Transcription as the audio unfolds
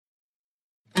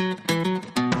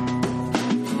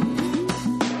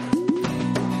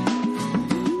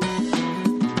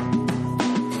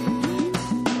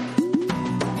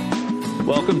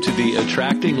Welcome to the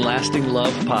Attracting Lasting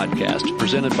Love podcast,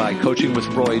 presented by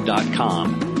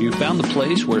CoachingWithRoy.com. You found the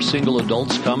place where single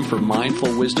adults come for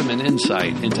mindful wisdom and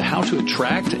insight into how to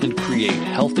attract and create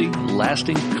healthy,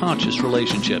 lasting, conscious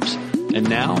relationships. And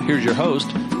now, here's your host,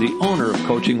 the owner of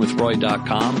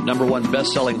CoachingWithRoy.com, #1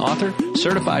 best-selling author,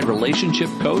 certified relationship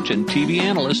coach, and TV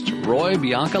analyst, Roy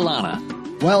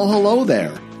Biancalana. Well, hello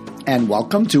there, and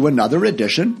welcome to another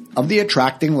edition of the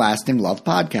Attracting Lasting Love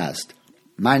podcast.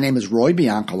 My name is Roy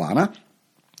Biancalana,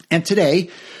 and today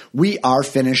we are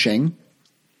finishing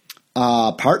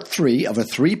part 3 of a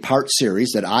 3-part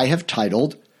series that I have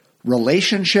titled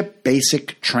Relationship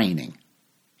Basic Training.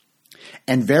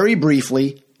 And very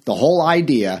briefly, the whole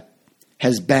idea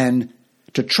has been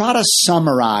to try to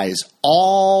summarize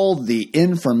all the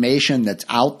information that's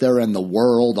out there in the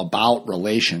world about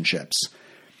relationships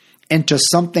into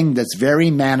something that's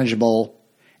very manageable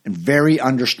and very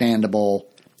understandable.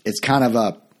 It's kind of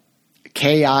a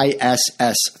KISS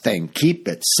thing. Keep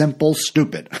it simple,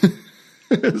 stupid.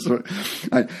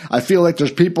 I feel like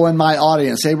there's people in my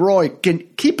audience say, Roy,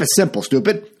 keep it simple,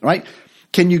 stupid, right?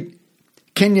 Can you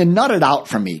nut it out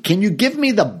for me? Can you give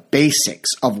me the basics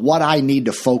of what I need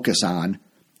to focus on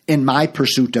in my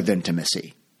pursuit of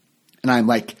intimacy? And I'm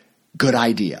like, good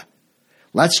idea.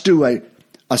 Let's do a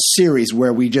series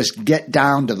where we just get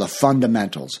down to the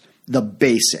fundamentals, the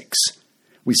basics.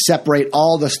 We separate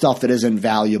all the stuff that isn't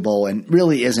valuable and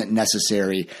really isn't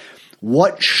necessary.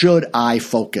 What should I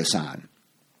focus on?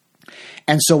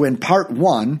 And so in part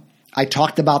 1, I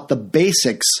talked about the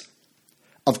basics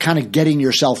of kind of getting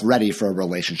yourself ready for a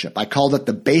relationship. I called it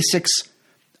the basics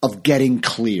of getting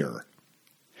clear.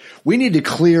 We need to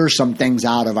clear some things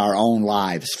out of our own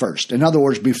lives first. In other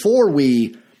words, before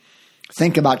we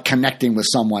think about connecting with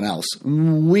someone else,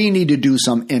 we need to do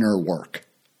some inner work.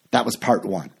 That was part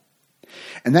 1.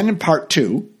 And then in part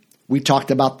 2, we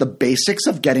talked about the basics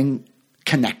of getting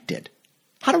connected.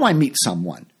 How do I meet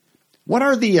someone? What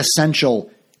are the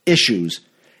essential issues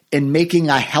in making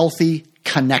a healthy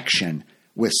connection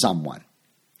with someone?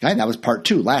 Okay, that was part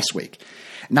 2 last week.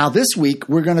 Now this week,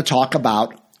 we're going to talk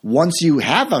about once you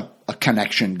have a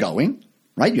connection going,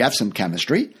 right? You have some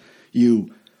chemistry.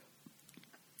 You've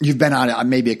been on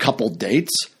maybe a couple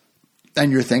dates,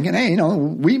 and you're thinking, hey,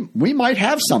 we might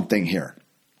have something here.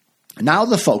 Now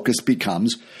the focus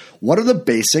becomes, what are the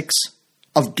basics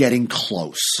of getting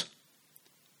close?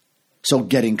 So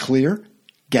getting clear,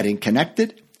 getting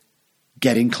connected,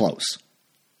 getting close.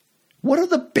 What are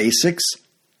the basics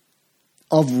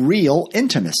of real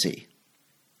intimacy?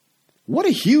 What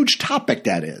a huge topic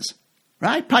that is.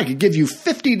 Right? I probably could give you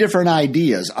 50 different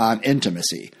ideas on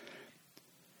intimacy.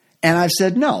 And I've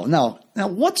said, no. Now,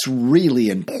 what's really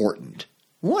important?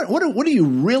 What do you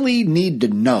really need to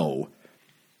know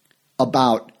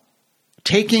about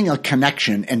taking a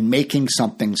connection and making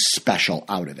something special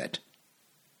out of it?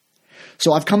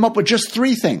 So I've come up with just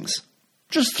 3 things,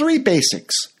 just 3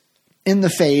 basics in the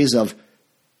phase of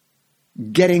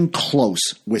getting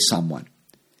close with someone.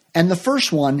 And the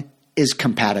first one is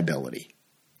compatibility.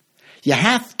 You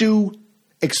have to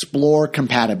explore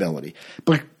compatibility,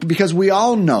 but because we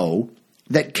all know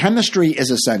that chemistry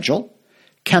is essential,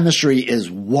 chemistry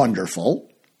is wonderful,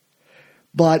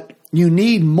 but you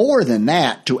need more than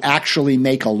that to actually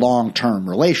make a long-term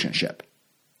relationship,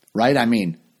 right? I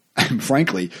mean,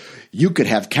 frankly, you could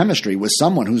have chemistry with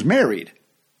someone who's married,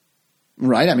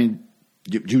 right? I mean,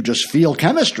 you just feel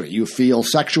chemistry. You feel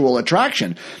sexual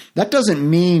attraction. That doesn't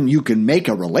mean you can make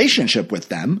a relationship with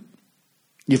them.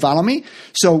 You follow me?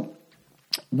 So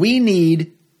we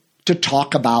need to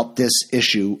talk about this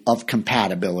issue of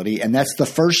compatibility, and that's the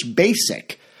first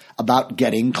basic about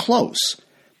getting close.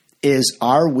 Is,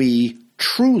 are we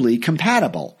truly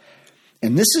compatible?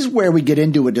 And this is where we get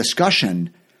into a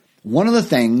discussion. One of the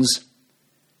things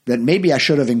that maybe I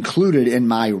should have included in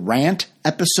my rant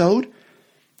episode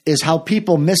is how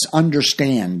people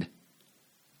misunderstand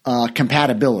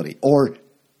compatibility, or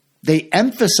they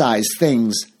emphasize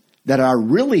things that are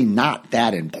really not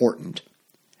that important.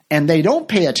 And they don't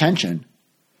pay attention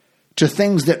to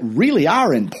things that really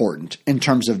are important in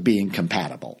terms of being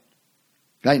compatible.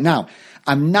 Right now,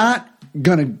 I'm not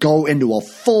going to go into a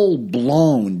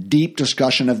full-blown deep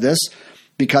discussion of this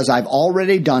because I've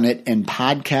already done it in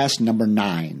podcast number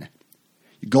 9.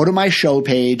 You go to my show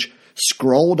page,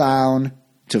 scroll down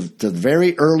to the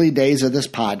very early days of this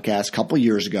podcast a couple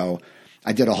years ago.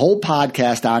 I did a whole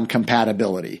podcast on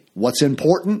compatibility. What's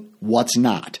important, what's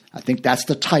not. I think that's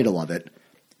the title of it,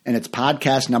 and it's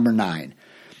podcast number 9.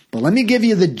 But let me give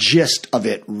you the gist of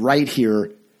it right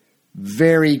here,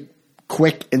 very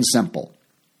quick and simple.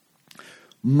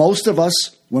 Most of us,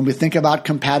 when we think about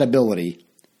compatibility,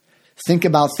 think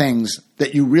about things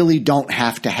that you really don't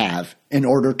have to have in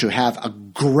order to have a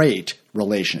great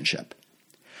relationship.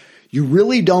 You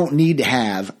really don't need to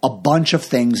have a bunch of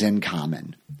things in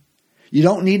common. You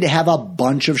don't need to have a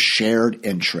bunch of shared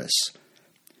interests.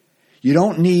 You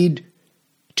don't need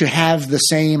to have the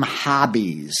same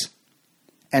hobbies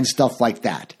and stuff like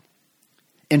that.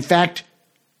 In fact,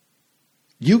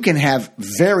 you can have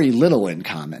very little in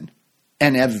common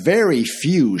and have very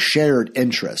few shared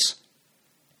interests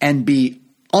and be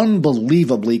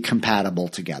unbelievably compatible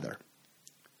together.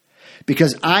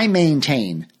 Because I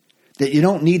maintain that you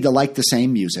don't need to like the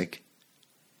same music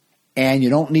and you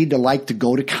don't need to like to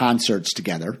go to concerts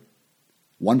together.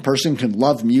 One person can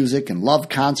love music and love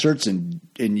concerts and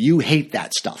you hate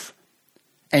that stuff.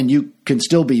 And you can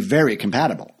still be very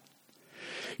compatible.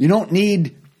 You don't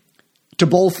need to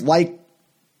both like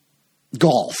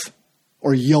golf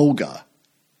or yoga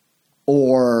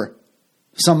or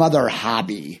some other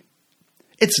hobby.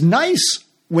 It's nice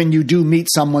when you do meet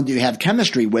someone that you have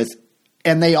chemistry with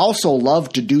and they also love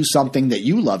to do something that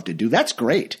you love to do. That's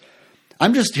great.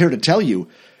 I'm just here to tell you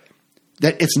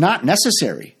that it's not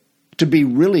necessary to be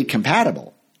really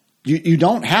compatible. You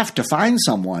don't have to find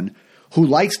someone who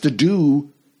likes to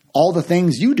do all the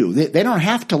things you do. They don't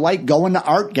have to like going to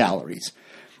art galleries.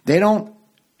 They don't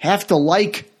have to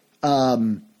like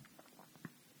the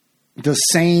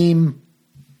same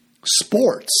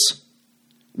sports.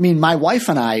 I mean, my wife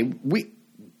and I,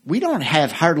 we don't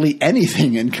have hardly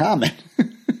anything in common,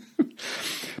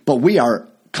 but we are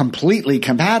completely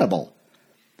compatible.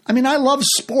 I mean, I love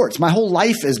sports. My whole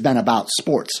life has been about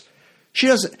sports. She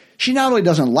not only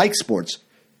doesn't like sports,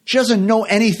 she doesn't know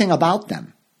anything about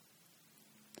them.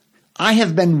 I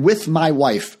have been with my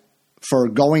wife for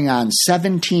going on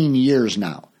 17 years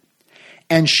now,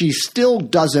 and she still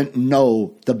doesn't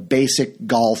know the basic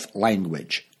golf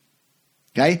language.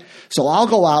 Okay? So I'll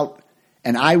go out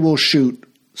and I will shoot,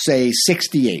 say,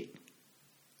 68,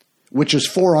 which is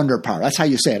 4 under par. That's how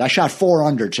you say it. I shot 4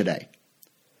 under today.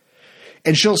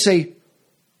 And she'll say,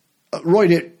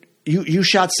 Roy, you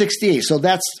shot 68, so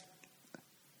that's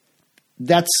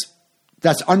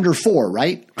under 4,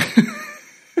 right?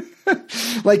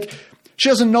 Like, she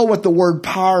doesn't know what the word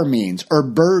par means, or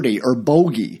birdie, or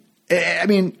bogey. I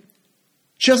mean,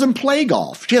 she doesn't play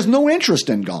golf. She has no interest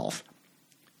in golf.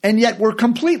 And yet we're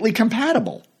completely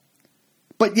compatible.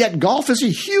 But yet golf is a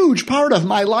huge part of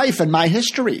my life and my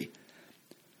history.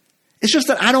 It's just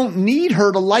that I don't need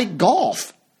her to like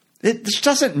golf. It just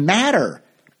doesn't matter.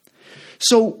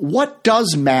 So what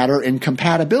does matter in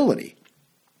compatibility?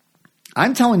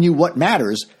 I'm telling you what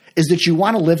matters is that you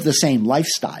want to live the same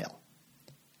lifestyle.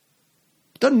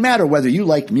 It doesn't matter whether you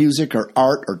like music or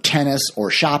art or tennis or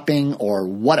shopping or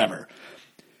whatever.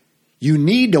 You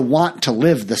need to want to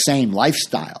live the same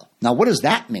lifestyle. Now, what does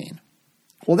that mean?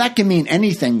 Well, that can mean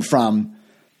anything from,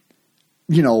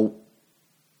 we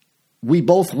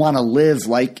both want to live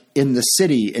like in the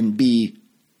city and be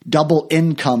double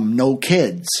income, no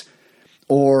kids.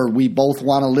 Or we both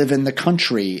want to live in the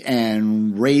country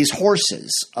and raise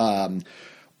horses.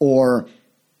 Or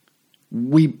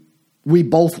we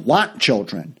both want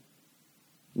children.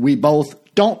 We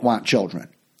both don't want children.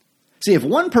 See, if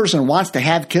one person wants to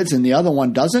have kids and the other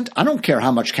one doesn't, I don't care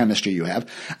how much chemistry you have.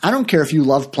 I don't care if you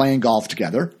love playing golf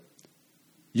together.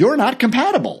 You're not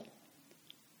compatible.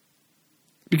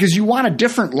 Because you want a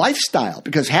different lifestyle.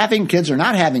 Because having kids or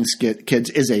not having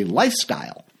kids is a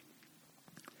lifestyle.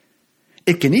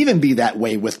 It can even be that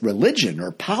way with religion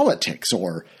or politics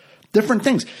or different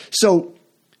things. So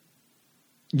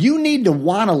you need to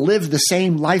want to live the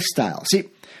same lifestyle. See,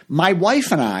 my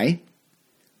wife and I,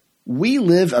 we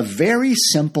live a very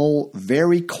simple,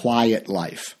 very quiet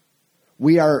life.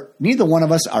 Neither one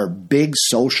of us are big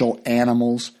social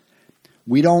animals.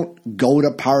 We don't go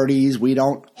to parties. We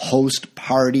don't host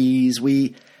parties.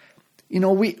 We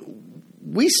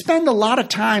spend a lot of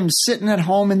time sitting at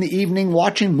home in the evening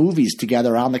watching movies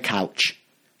together on the couch.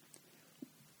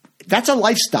 That's a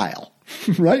lifestyle,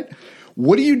 right?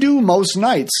 What do you do most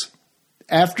nights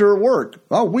after work?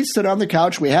 Well, we sit on the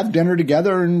couch, we have dinner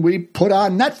together, and we put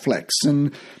on Netflix.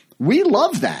 And we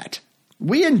love that.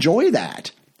 We enjoy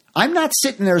that. I'm not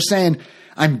sitting there saying,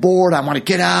 I'm bored, I want to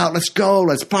get out, let's go,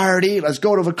 let's party, let's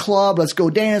go to the club, let's go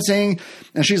dancing.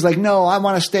 And she's like, no, I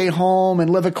want to stay home and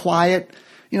live a quiet,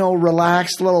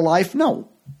 relaxed little life. No,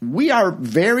 we are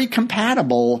very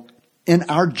compatible in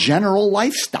our general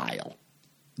lifestyle.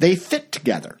 They fit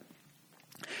together.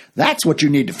 That's what you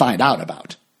need to find out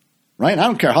about, right? I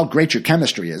don't care how great your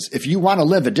chemistry is. If you want to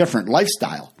live a different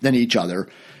lifestyle than each other,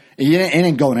 it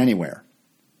ain't going anywhere.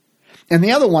 And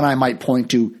the other one I might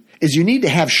point to is you need to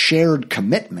have shared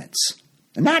commitments.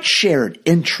 and not shared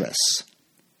interests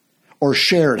or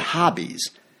shared hobbies,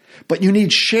 but you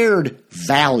need shared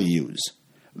values.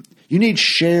 You need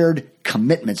shared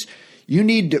commitments. You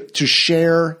need to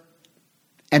share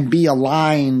and be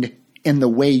aligned in the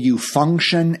way you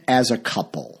function as a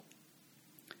couple.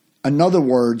 In other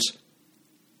words,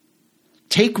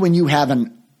 take when you have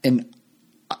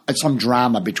some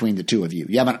drama between the two of you.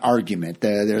 You have an argument.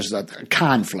 There's a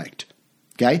conflict.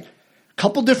 Okay?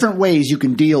 Couple different ways you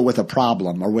can deal with a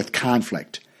problem or with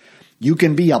conflict. You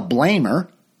can be a blamer,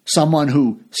 someone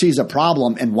who sees a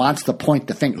problem and wants to point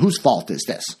the finger. Whose fault is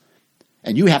this?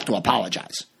 And you have to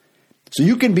apologize. So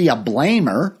you can be a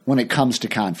blamer when it comes to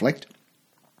conflict.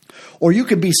 Or you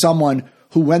could be someone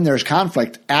who, when there's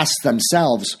conflict, asks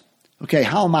themselves, okay,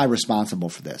 how am I responsible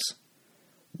for this?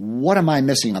 What am I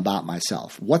missing about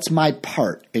myself? What's my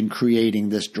part in creating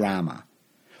this drama?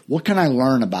 What can I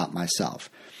learn about myself?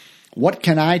 What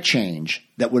can I change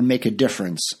that would make a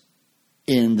difference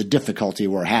in the difficulty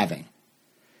we're having?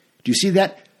 Do you see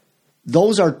that?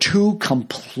 Those are two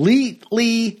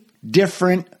completely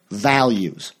different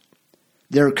values.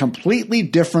 They're completely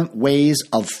different ways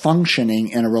of functioning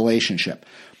in a relationship.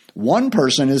 One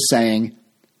person is saying,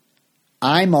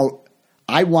 I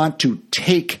want to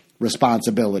take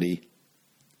responsibility.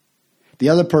 The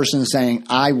other person is saying,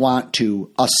 I want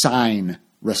to assign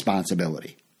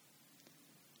responsibility.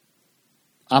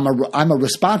 I'm a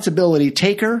responsibility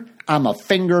taker. I'm a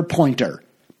finger pointer.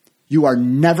 You are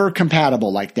never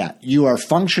compatible like that. You are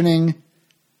functioning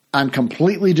on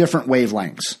completely different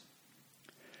wavelengths.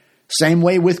 Same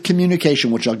way with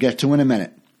communication, which I'll get to in a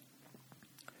minute.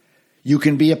 You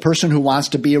can be a person who wants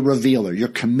to be a revealer. You're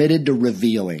committed to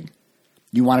revealing.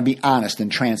 You want to be honest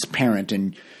and transparent,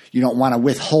 and you don't want to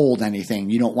withhold anything.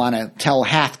 You don't want to tell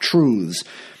half-truths.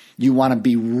 You want to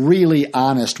be really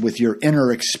honest with your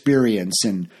inner experience,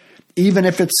 and even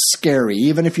if it's scary,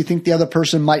 even if you think the other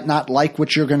person might not like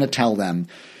what you're going to tell them,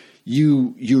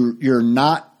 you're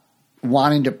not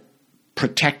wanting to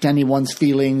protect anyone's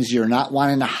feelings. You're not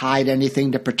wanting to hide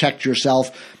anything to protect yourself.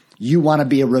 You want to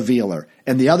be a revealer.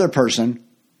 And the other person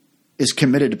is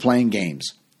committed to playing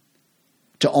games,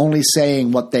 to only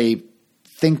saying what they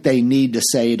think they need to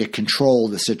say to control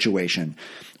the situation,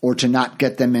 or to not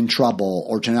get them in trouble,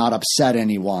 or to not upset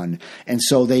anyone. And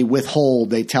so they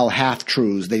withhold, they tell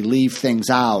half-truths, they leave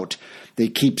things out, they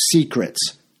keep secrets,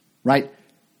 right?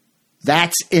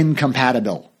 That's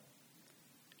incompatible.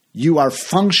 You are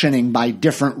functioning by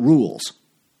different rules,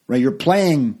 right? You're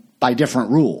playing by different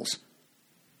rules,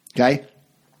 okay?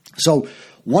 So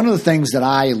one of the things that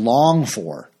I long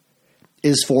for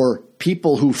is for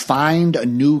people who find a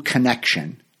new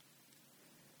connection,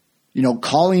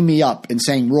 calling me up and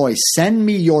saying, Roy, send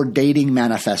me your dating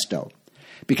manifesto,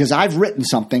 because I've written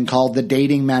something called the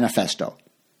Dating Manifesto.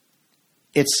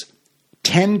 It's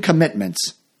 10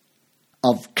 commitments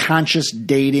of conscious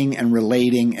dating and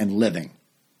relating and living.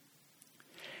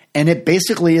 And it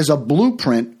basically is a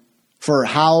blueprint for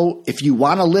how, if you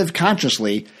want to live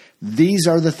consciously, these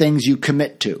are the things you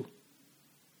commit to.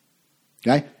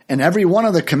 Okay? And every one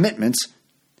of the commitments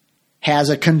has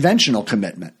a conventional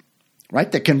commitment,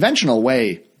 right? The conventional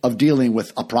way of dealing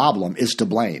with a problem is to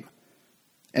blame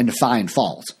and to find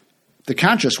fault. The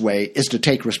conscious way is to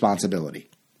take responsibility,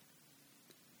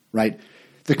 right?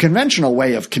 The conventional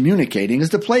way of communicating is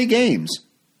to play games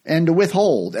and to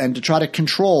withhold and to try to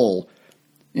control,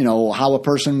 how a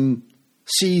person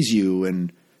sees you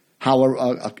and how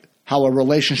a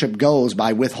relationship goes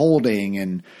by withholding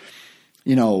and,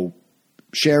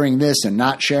 sharing this and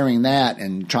not sharing that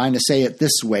and trying to say it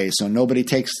this way so nobody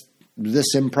takes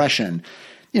this impression.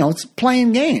 It's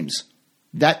playing games.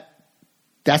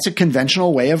 That's a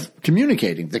conventional way of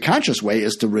communicating. The conscious way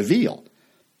is to reveal,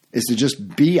 is to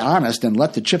just be honest and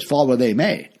let the chips fall where they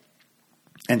may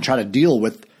and try to deal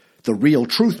with the real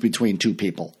truth between two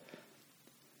people.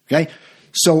 Okay?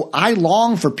 So I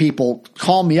long for people to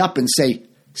call me up and say,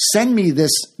 send me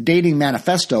this dating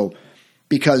manifesto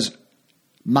because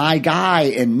my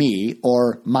guy and me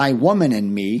or my woman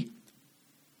and me,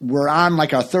 we're on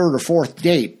like our third or fourth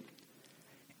date,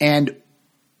 and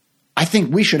I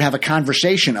think we should have a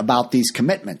conversation about these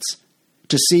commitments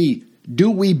to see, do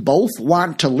we both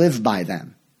want to live by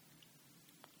them?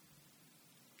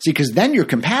 See, because then you're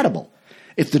compatible.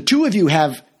 If the two of you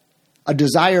have a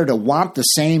desire to want the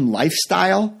same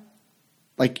lifestyle,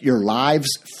 like your lives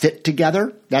fit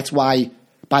together, that's why,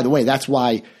 by the way, that's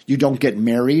why you don't get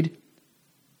married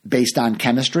based on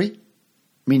chemistry,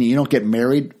 meaning you don't get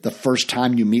married the first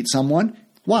time you meet someone.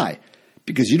 Why?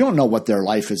 Because you don't know what their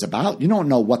life is about. You don't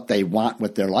know what they want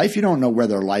with their life. You don't know where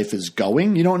their life is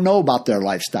going. You don't know about their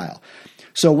lifestyle.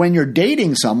 So when you're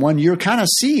dating someone, you're kind of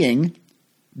seeing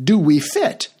do we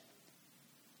fit?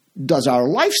 Does our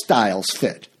lifestyles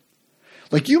fit?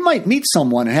 Like, you might meet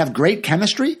someone and have great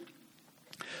chemistry,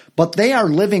 but they are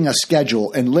living a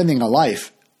schedule and living a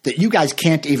life that you guys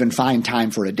can't even find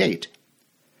time for a date.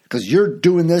 Because you're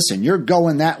doing this and you're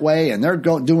going that way and they're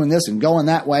doing this and going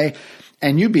that way,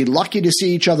 and you'd be lucky to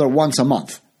see each other once a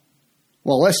month.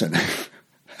 Well, listen,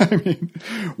 I mean,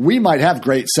 we might have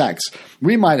great sex.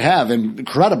 We might have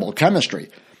incredible chemistry,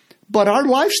 but our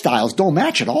lifestyles don't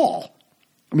match at all.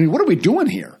 I mean, what are we doing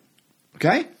here?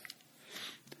 Okay?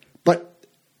 But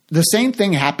the same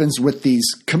thing happens with these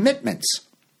commitments.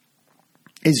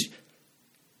 Is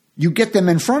you get them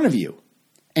in front of you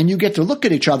and you get to look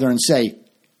at each other and say,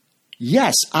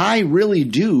 yes, I really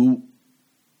do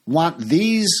want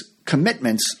these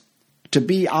commitments to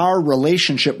be our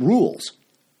relationship rules.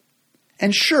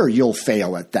 And sure, you'll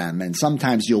fail at them, and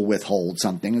sometimes you'll withhold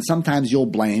something, and sometimes you'll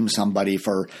blame somebody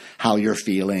for how you're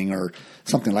feeling or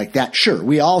something like that. Sure,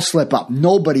 we all slip up.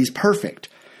 Nobody's perfect.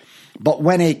 But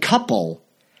when a couple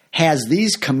has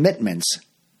these commitments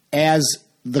as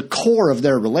the core of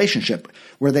their relationship,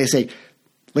 where they say,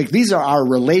 like, these are our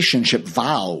relationship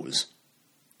vows.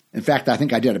 In fact, I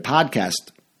think I did a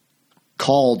podcast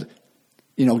called,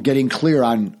 getting clear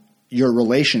on your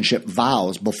relationship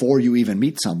vows before you even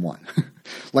meet someone.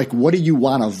 Like, what do you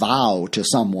want to vow to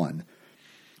someone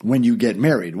when you get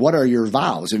married? What are your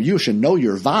vows? And you should know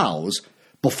your vows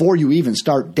before you even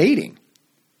start dating,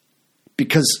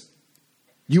 because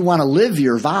you want to live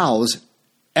your vows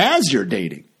as you're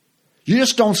dating. You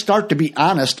just don't start to be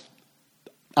honest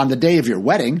on the day of your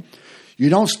wedding. You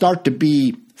don't start to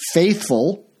be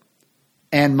faithful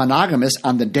and monogamous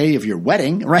on the day of your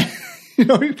wedding, right?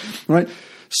 Right?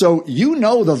 So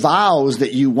the vows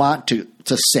that you want to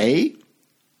say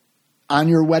on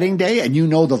your wedding day, and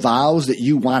the vows that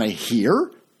you want to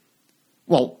hear.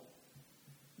 Well,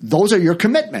 those are your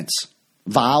commitments.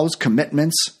 Vows,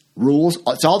 commitments, rules,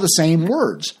 it's all the same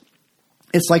words.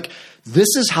 It's like,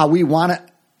 this is how we want to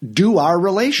do our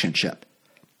relationship.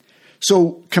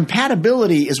 So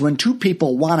compatibility is when two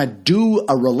people want to do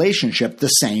a relationship the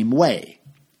same way.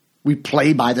 We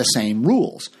play by the same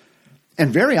rules.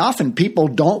 And very often people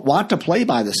don't want to play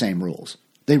by the same rules.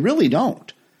 They really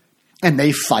don't. And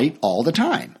they fight all the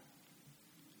time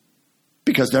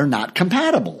because they're not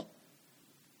compatible.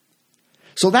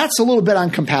 So that's a little bit on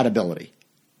compatibility.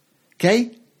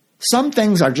 Okay? Some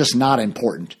things are just not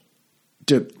important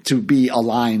to be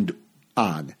aligned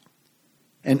on.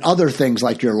 And other things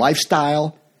like your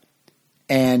lifestyle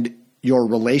and your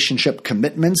relationship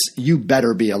commitments, you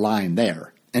better be aligned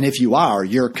there. And if you are,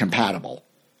 you're compatible.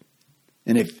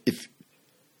 And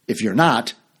if you're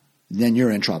not, then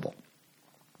you're in trouble.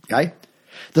 Okay?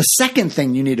 The second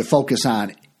thing you need to focus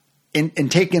on in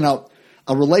taking a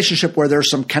relationship where there's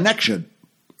some connection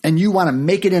and you want to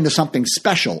make it into something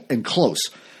special and close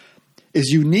is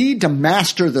you need to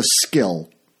master the skill,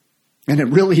 and it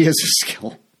really is a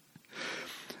skill,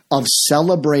 of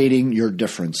celebrating your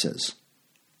differences.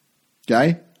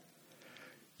 Okay?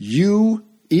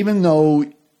 Even though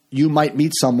you might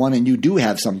meet someone and you do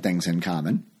have some things in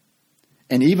common,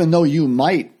 and even though you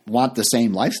might want the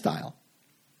same lifestyle,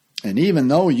 and even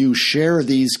though you share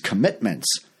these commitments,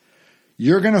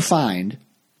 you're going to find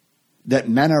that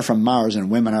men are from Mars and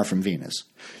women are from Venus.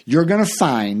 You're going to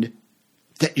find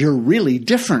that you're really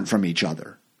different from each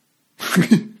other.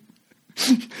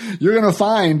 You're going to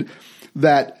find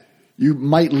that you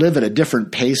might live at a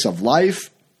different pace of life.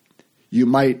 You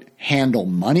might handle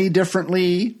money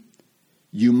differently.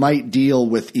 You might deal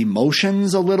with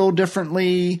emotions a little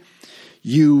differently.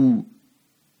 You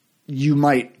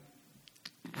might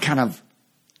kind of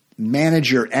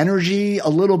manage your energy a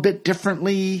little bit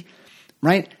differently,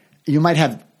 right? You might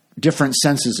have different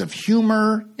senses of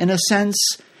humor in a sense.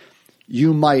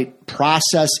 You might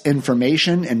process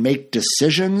information and make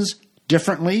decisions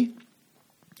differently,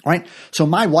 right? So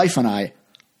my wife and I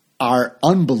are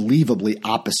unbelievably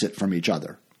opposite from each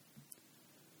other,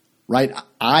 right?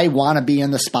 I want to be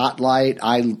in the spotlight.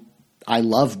 I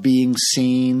love being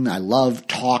seen. I love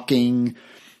talking.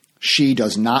 She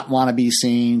does not want to be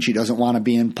seen. She doesn't want to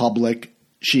be in public.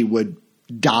 She would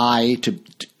die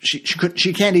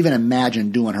she can't even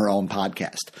imagine doing her own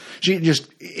podcast.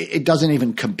 It doesn't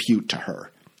even compute to her.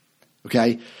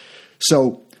 Okay?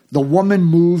 So the woman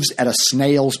moves at a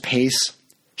snail's pace.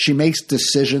 She makes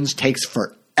decisions, takes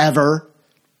forever.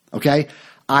 Okay?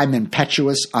 I'm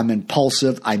impetuous. I'm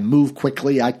impulsive. I move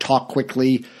quickly. I talk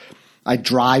quickly. I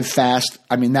drive fast.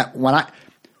 I mean,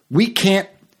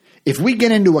 if we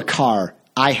get into a car,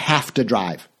 I have to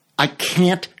drive. I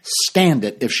can't stand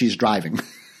it if she's driving.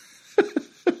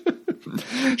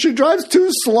 She drives too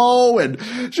slow, and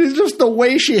she's just the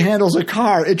way she handles a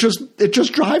car. It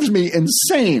just drives me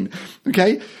insane.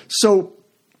 Okay, so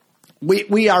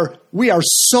we are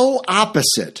so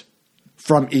opposite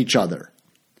from each other.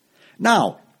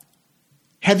 Now,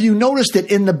 have you noticed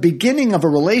that in the beginning of a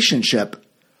relationship,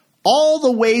 all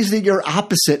the ways that you're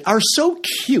opposite are so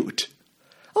cute?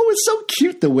 Oh, it's so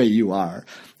cute the way you are.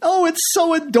 Oh, it's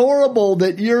so adorable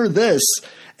that you're this.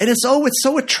 And it's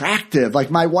so attractive.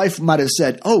 Like my wife might have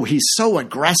said, oh, he's so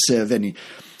aggressive and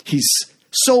he's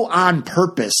so on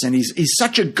purpose and he's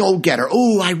such a go-getter.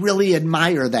 Oh, I really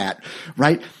admire that,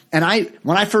 right? And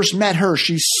when I first met her,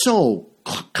 she's so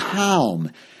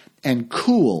calm and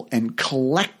cool and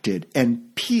collected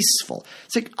and peaceful.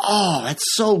 It's like, oh, that's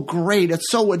so great.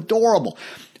 It's so adorable.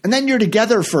 And then you're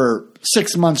together for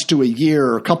 6 months to a year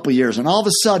or a couple of years, and all of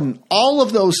a sudden, all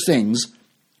of those things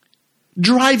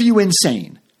drive you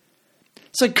insane.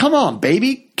 It's like, come on,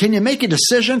 baby. Can you make a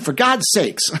decision? For God's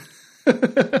sakes.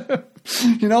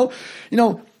 You know,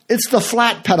 it's the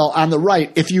flat pedal on the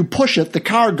right. If you push it, the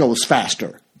car goes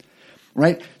faster,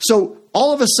 right? So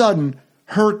all of a sudden,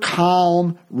 her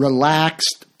calm,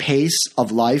 relaxed pace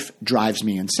of life drives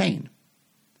me insane.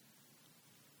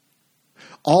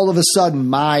 All of a sudden,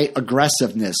 my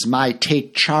aggressiveness, my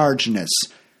take chargeness.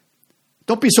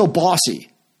 Don't be so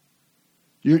bossy.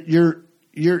 You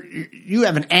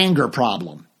have an anger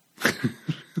problem.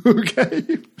 Okay?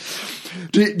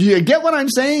 Do you get what I'm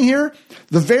saying here?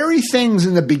 The very things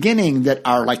in the beginning that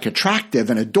are like attractive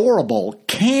and adorable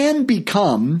can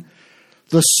become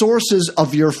the sources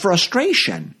of your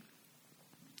frustration.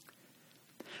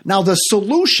 Now, the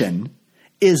solution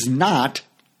is not,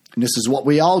 and this is what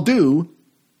we all do,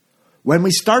 when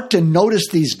we start to notice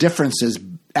these differences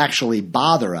actually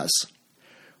bother us,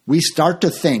 we start to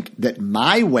think that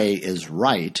my way is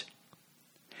right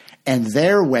and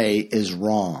their way is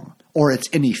wrong, or it's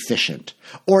inefficient,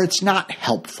 or it's not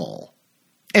helpful.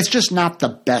 It's just not the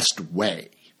best way.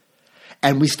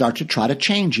 And we start to try to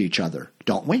change each other,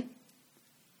 don't we?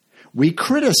 We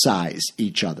criticize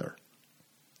each other.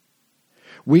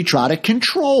 We try to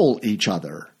control each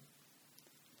other.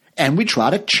 And we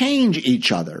try to change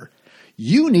each other.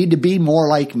 You need to be more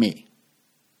like me.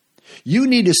 You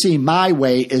need to see my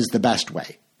way is the best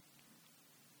way.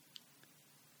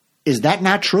 Is that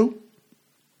not true?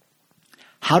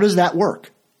 How does that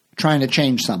work, trying to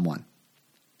change someone?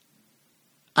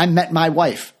 I met my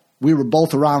wife. We were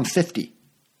both around 50.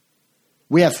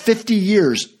 We have 50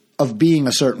 years of being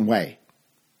a certain way.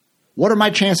 What are my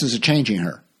chances of changing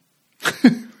her?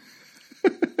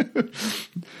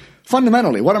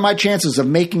 Fundamentally, what are my chances of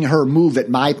making her move at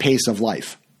my pace of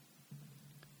life?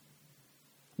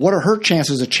 What are her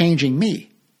chances of changing me?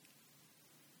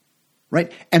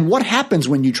 Right? And what happens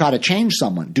when you try to change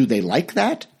someone? Do they like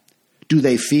that? Do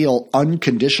they feel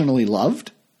unconditionally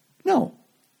loved? No.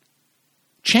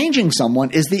 Changing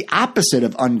someone is the opposite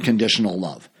of unconditional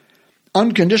love.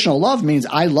 Unconditional love means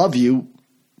I love you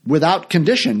without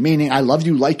condition, meaning I love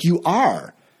you like you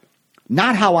are,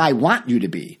 not how I want you to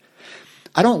be.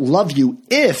 I don't love you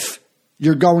if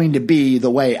you're going to be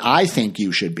the way I think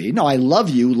you should be. No, I love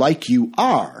you like you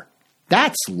are.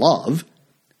 That's love.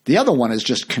 The other one is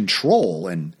just control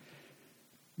and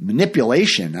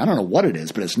manipulation. I don't know what it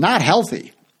is, but it's not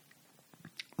healthy,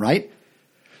 right?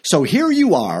 So here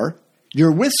you are.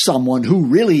 You're with someone who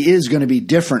really is going to be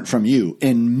different from you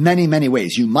in many, many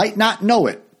ways. You might not know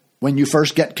it when you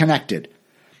first get connected.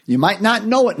 You might not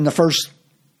know it in the first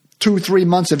 2-3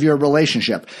 months of your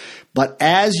relationship. But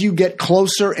as you get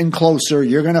closer and closer,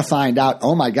 you're going to find out,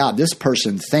 oh my God, this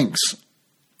person thinks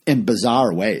in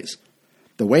bizarre ways.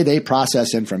 The way they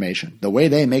process information, the way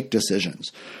they make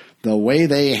decisions, the way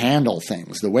they handle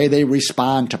things, the way they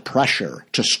respond to pressure,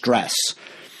 to stress,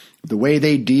 the way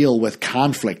they deal with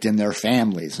conflict in their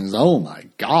families. And oh my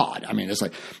God. I mean, it's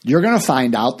like you're going to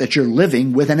find out that you're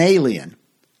living with an alien,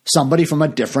 somebody from a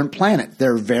different planet.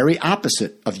 They're very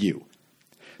opposite of you.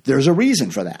 There's a reason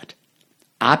for that.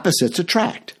 Opposites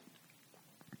attract.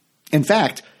 In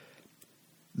fact,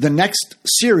 the next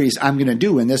series I'm going to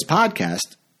do in this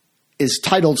podcast is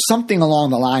titled something along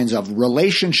the lines of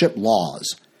relationship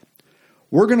laws.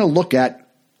 We're going to look at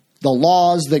the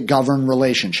laws that govern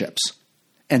relationships.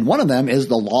 And one of them is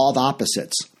the law of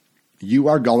opposites. You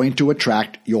are going to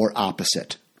attract your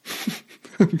opposite.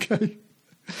 Okay?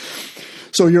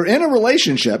 So you're in a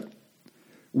relationship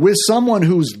with someone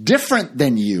who's different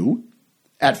than you.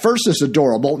 At first it's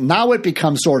adorable. Now it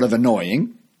becomes sort of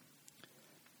annoying.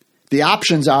 The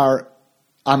options are,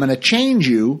 I'm going to change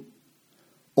you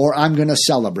or I'm going to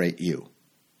celebrate you.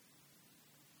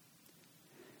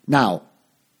 Now,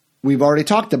 we've already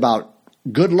talked about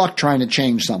good luck trying to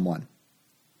change someone.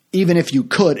 even if you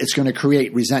could, it's going to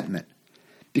create resentment.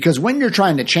 Because when you're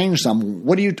trying to change someone,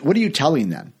 what are you telling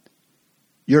them?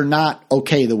 You're not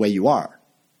okay the way you are.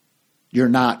 You're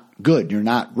not good. You're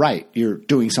not right. You're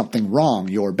doing something wrong.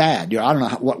 You're bad. I don't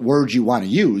know what words you want to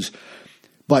use,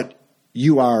 but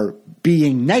you are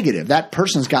being negative. That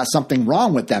person's got something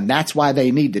wrong with them. That's why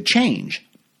they need to change.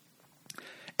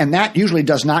 And that usually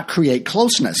does not create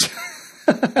closeness.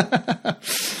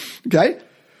 Okay?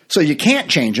 So you can't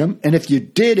change them. And if you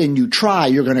did and you try,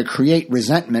 you're going to create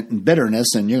resentment and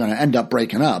bitterness and you're going to end up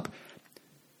breaking up.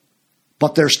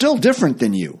 But they're still different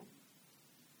than you.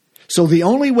 So the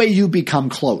only way you become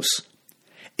close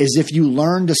is if you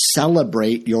learn to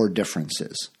celebrate your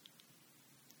differences.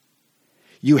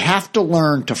 You have to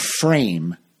learn to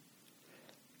frame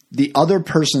the other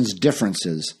person's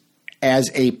differences as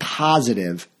a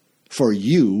positive for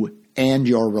you and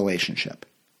your relationship.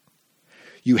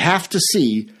 You have to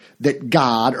see that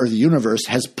God or the universe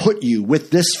has put you with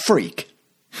this freak,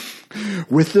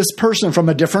 with this person from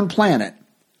a different planet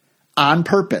on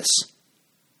purpose,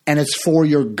 and it's for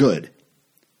your good.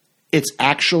 It's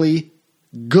actually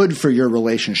good for your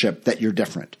relationship that you're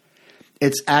different.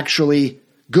 It's actually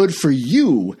good for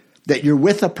you that you're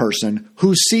with a person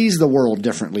who sees the world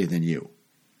differently than you.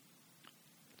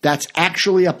 That's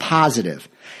actually a positive.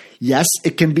 Yes,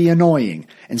 it can be annoying,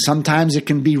 and sometimes it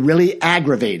can be really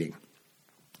aggravating.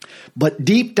 But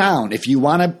deep down, if you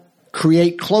want to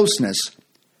create closeness,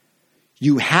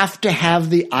 you have to have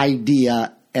the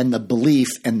idea and the belief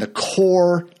and the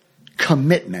core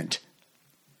commitment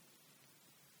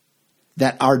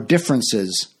that our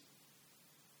differences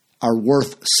are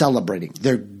worth celebrating.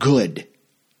 They're good.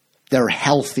 They're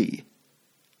healthy.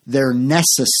 They're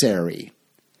necessary.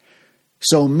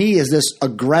 So me as this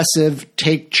aggressive,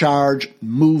 take charge,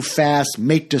 move fast,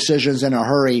 make decisions in a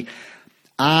hurry,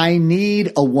 I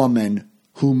need a woman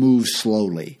who moves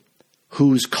slowly,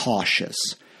 who's cautious,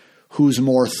 who's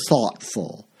more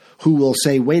thoughtful, who will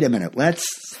say, wait a minute, let's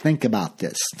think about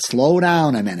this. Slow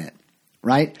down a minute,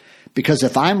 right? Because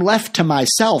if I'm left to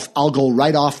myself, I'll go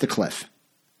right off the cliff.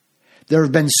 There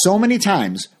have been so many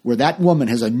times where that woman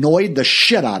has annoyed the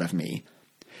shit out of me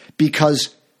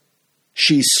because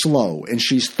she's slow and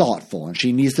she's thoughtful and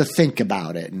she needs to think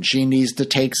about it and she needs to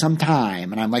take some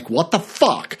time. And I'm like, what the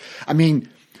fuck? I mean,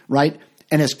 right?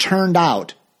 And it's turned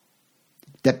out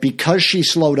that because she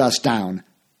slowed us down,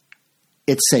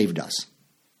 it saved us.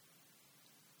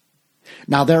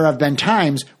 Now, there have been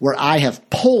times where I have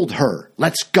pulled her,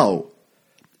 let's go.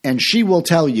 And she will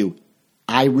tell you,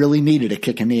 I really needed a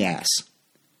kick in the ass.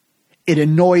 It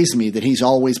annoys me that he's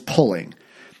always pulling,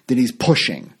 that he's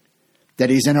pushing, that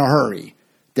he's in a hurry,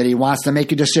 that he wants to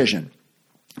make a decision.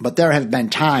 But there have been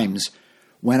times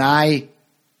when I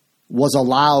was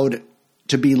allowed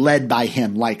to be led by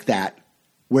him like that,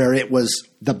 where it was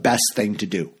the best thing to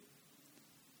do.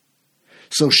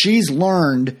 So she's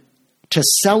learned to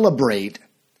celebrate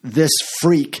this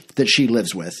freak that she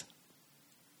lives with.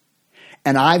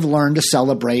 And I've learned to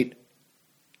celebrate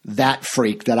that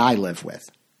freak that I live with.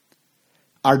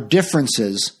 Our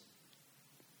differences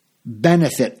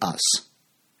benefit us.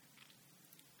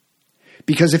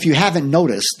 Because if you haven't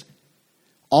noticed,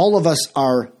 all of us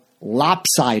are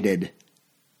lopsided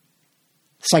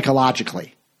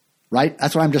psychologically, right?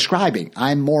 That's what I'm describing.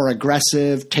 I'm more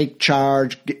aggressive, take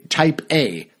charge, type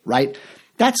A, right?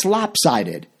 That's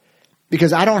lopsided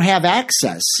because I don't have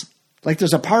access. Like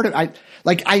there's a part of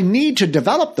I need to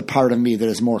develop the part of me that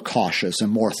is more cautious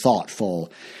and more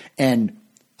thoughtful and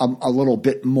a little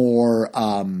bit more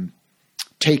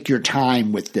take your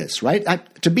time with this, right?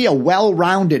 To be a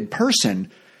well-rounded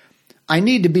person, I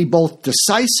need to be both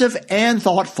decisive and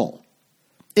thoughtful.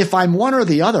 If I'm one or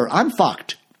the other, I'm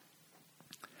fucked.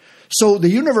 So the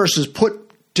universe has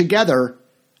put together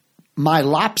my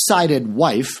lopsided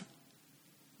wife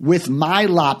with my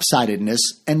lopsidedness,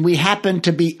 and we happen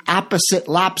to be opposite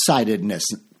lopsidedness.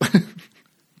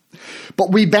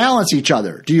 But we balance each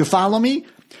other. Do you follow me?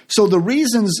 So the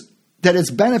reasons that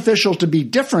it's beneficial to be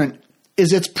different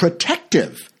is it's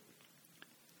protective.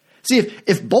 See,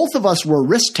 if both of us were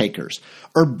risk takers,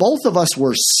 or both of us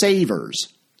were savers,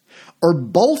 or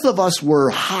both of us were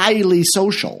highly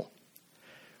social,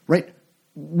 right?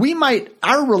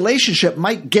 Our relationship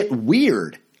might get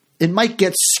weird. It might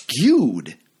get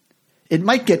skewed. It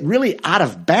might get really out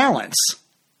of balance.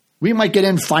 We might get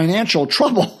in financial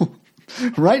trouble,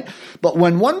 right? But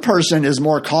when one person is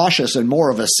more cautious and more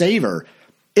of a saver,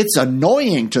 it's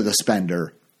annoying to the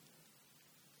spender,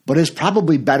 but it's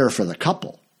probably better for the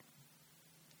couple,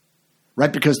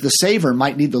 right? Because the saver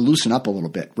might need to loosen up a little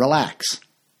bit, relax,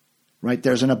 right?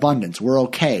 There's an abundance. We're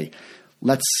okay.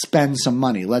 Let's spend some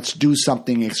money. Let's do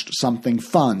something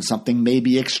fun, something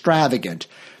maybe extravagant.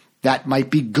 That might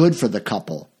be good for the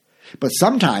couple. But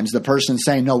sometimes the person's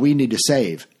saying, no, we need to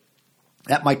save.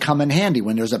 That might come in handy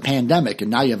when there's a pandemic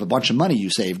and now you have a bunch of money you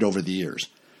saved over the years.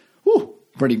 Whew,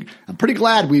 I'm pretty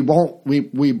glad we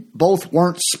both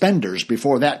weren't spenders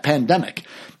before that pandemic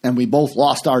and we both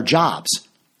lost our jobs,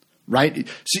 right?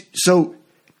 So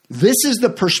this is the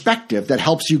perspective that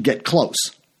helps you get close.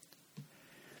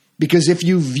 Because if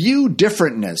you view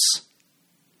differentness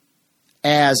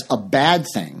as a bad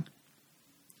thing,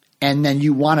 and then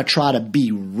you want to try to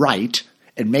be right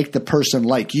and make the person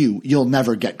like you, you'll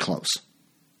never get close.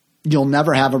 You'll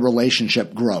never have a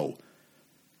relationship grow.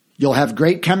 You'll have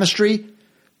great chemistry.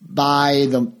 By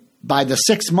the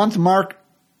 6-month mark,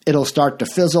 it'll start to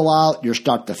fizzle out. You'll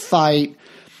start to fight,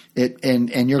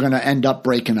 and you're going to end up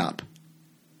breaking up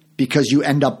because you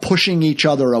end up pushing each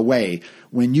other away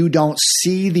when you don't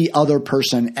see the other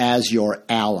person as your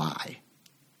ally,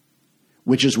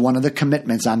 which is one of the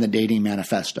commitments on the Dating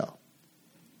Manifesto.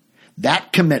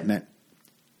 That commitment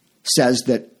says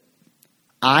that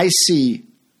I see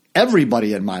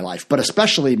everybody in my life, but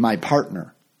especially my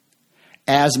partner,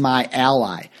 as my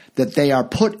ally, that they are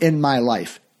put in my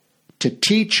life to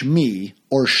teach me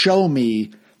or show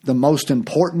me the most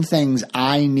important things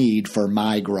I need for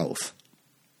my growth.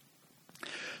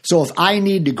 So if I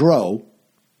need to grow,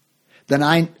 then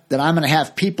I'm going to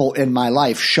have people in my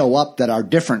life show up that are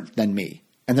different than me.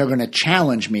 And they're going to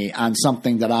challenge me on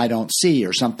something that I don't see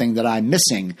or something that I'm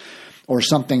missing or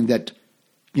something that,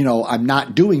 I'm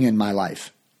not doing in my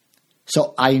life.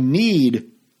 So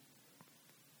in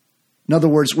other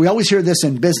words, we always hear this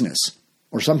in business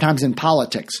or sometimes in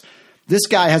politics. This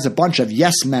guy has a bunch of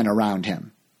yes men around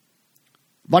him.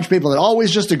 A bunch of people that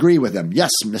always just agree with him.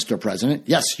 Yes, Mr. President.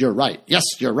 Yes, you're right. Yes,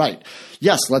 you're right.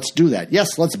 Yes, let's do that.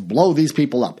 Yes, let's blow these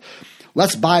people up.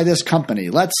 Let's buy this company.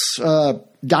 Let's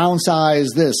downsize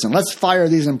this and let's fire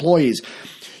these employees.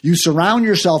 You surround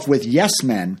yourself with yes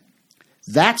men,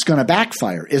 that's going to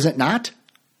backfire, is it not?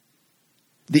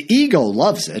 The ego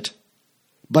loves it,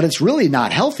 but it's really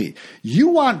not healthy. You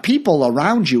want people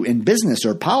around you in business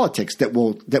or politics that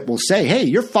will say, hey,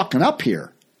 you're fucking up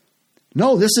here.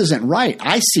 No, this isn't right.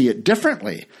 I see it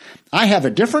differently. I have a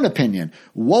different opinion.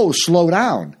 Whoa, slow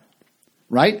down,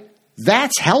 right?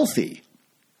 That's healthy.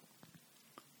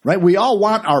 Right? We all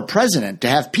want our president to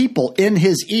have people in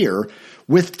his ear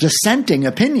with dissenting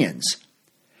opinions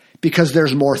because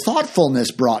there's more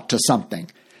thoughtfulness brought to something.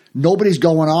 Nobody's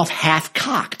going off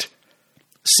half-cocked.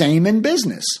 Same in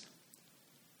business.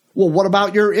 Well, what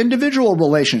about your individual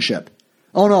relationship?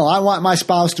 Oh, no, I want my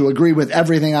spouse to agree with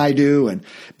everything I do and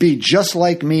be just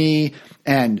like me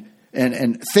and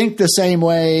think the same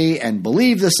way and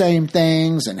believe the same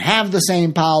things and have the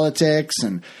same politics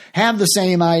and have the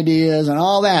same ideas and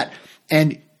all that.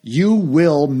 And you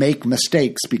will make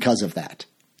mistakes because of that,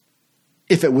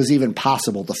 if it was even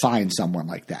possible to find someone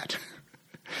like that.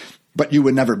 But you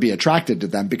would never be attracted to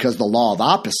them because the law of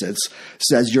opposites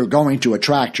says you're going to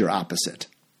attract your opposite.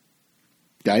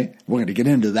 Okay? We're going to get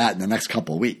into that in the next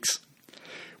couple of weeks,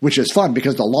 which is fun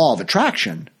because the law of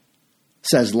attraction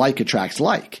says like attracts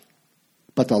like.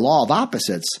 But the law of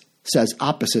opposites says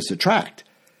opposites attract.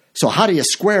 So how do you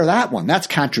square that one? That's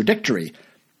contradictory.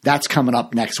 That's coming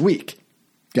up next week.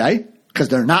 Okay? Because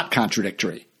they're not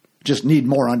contradictory. Just need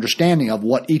more understanding of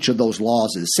what each of those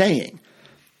laws is saying.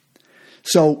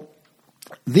 So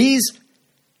this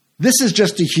is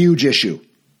just a huge issue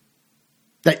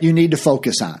that you need to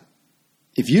focus on.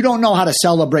 If you don't know how to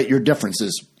celebrate your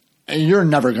differences, you're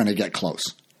never going to get close.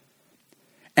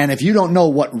 And if you don't know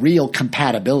what real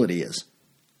compatibility is,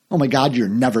 oh my God, you're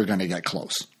never going to get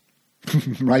close.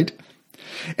 Right?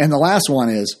 And the last one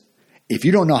is, if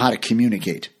you don't know how to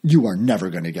communicate, you are never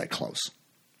going to get close.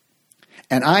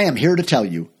 And I am here to tell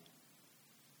you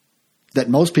that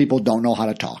most people don't know how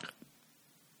to talk.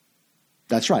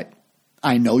 That's right.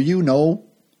 I know you know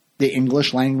the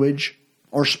English language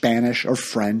or Spanish or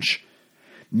French.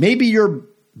 Maybe you're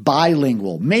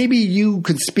bilingual. Maybe you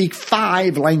could speak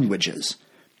 5 languages.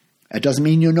 It doesn't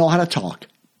mean you know how to talk.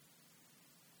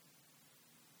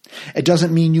 It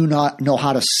doesn't mean you not know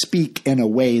how to speak in a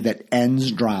way that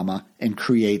ends drama and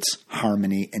creates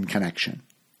harmony and connection.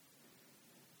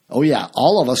 Oh yeah,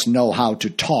 all of us know how to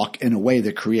talk in a way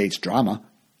that creates drama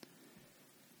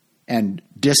and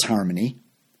disharmony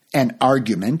and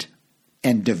argument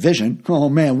and division. Oh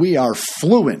man, we are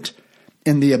fluent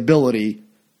in the ability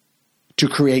to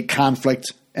create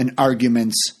conflict and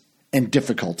arguments and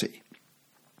difficulty.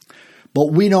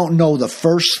 But we don't know the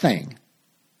first thing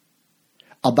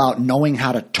about knowing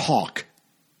how to talk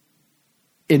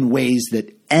in ways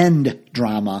that end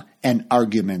drama and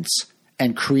arguments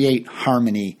and create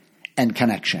harmony and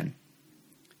connection.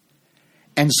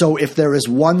 And so if there is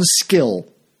one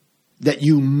skill that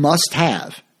you must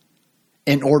have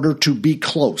in order to be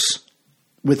close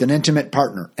with an intimate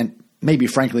partner, and maybe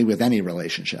frankly with any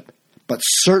relationship, but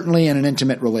certainly in an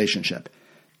intimate relationship,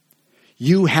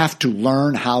 you have to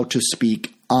learn how to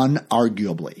speak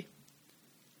unarguably.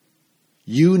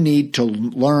 You need to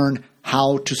learn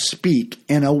how to speak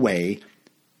in a way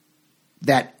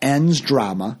that ends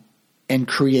drama and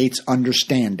creates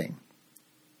understanding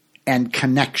and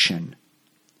connection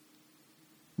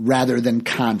rather than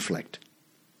conflict.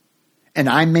 And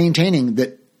I'm maintaining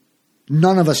that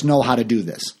none of us know how to do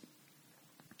this.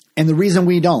 And the reason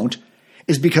we don't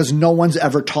is because no one's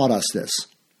ever taught us this.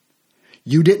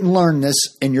 You didn't learn this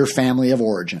in your family of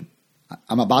origin.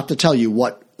 I'm about to tell you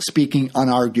what speaking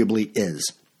unarguably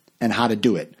is and how to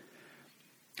do it.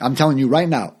 I'm telling you right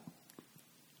now,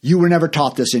 you were never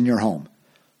taught this in your home.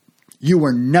 You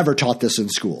were never taught this in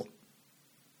school.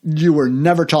 You were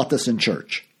never taught this in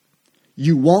church.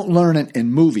 You won't learn it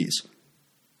in movies.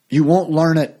 You won't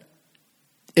learn it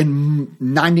in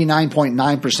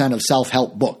 99.9% of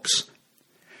self-help books.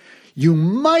 You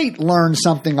might learn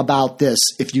something about this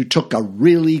if you took a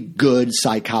really good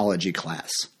psychology class,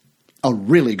 a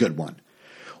really good one.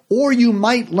 Or you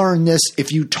might learn this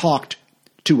if you talked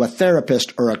to a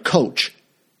therapist or a coach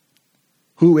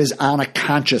who is on a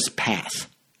conscious path.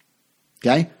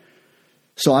 Okay?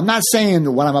 So I'm not saying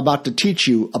that what I'm about to teach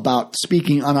you about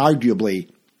speaking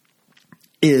unarguably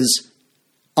is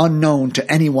unknown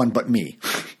to anyone but me.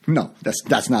 No,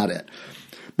 that's not it.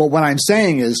 But what I'm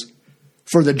saying is,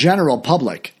 for the general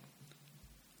public,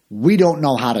 we don't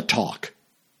know how to talk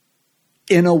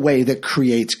in a way that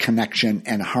creates connection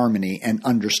and harmony and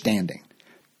understanding.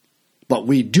 But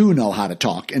we do know how to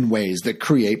talk in ways that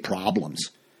create problems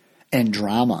and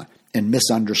drama and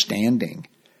misunderstanding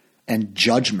and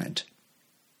judgment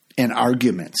and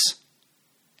arguments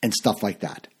and stuff like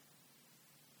that.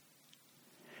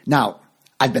 Now,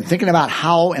 I've been thinking about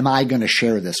how am I going to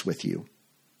share this with you?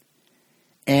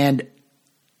 And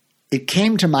it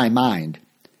came to my mind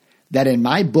that in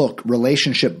my book,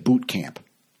 Relationship Boot Camp,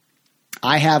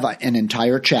 I have an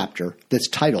entire chapter that's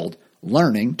titled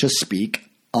Learning to Speak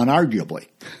Unarguably.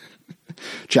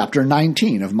 Chapter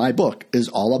 19 of my book is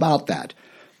all about that.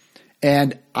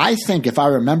 And I think, if I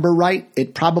remember right,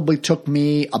 it probably took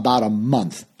me about a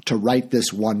month to write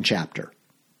this one chapter.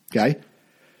 Okay?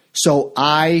 So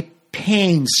I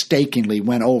painstakingly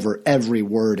went over every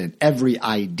word and every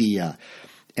idea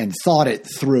and thought it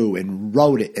through and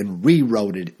wrote it and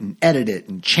rewrote it and edited it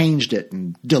and changed it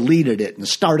and deleted it and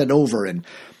started over. And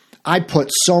I put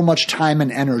so much time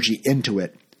and energy into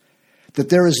it that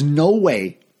there is no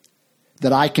way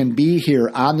that I can be here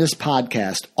on this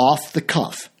podcast off the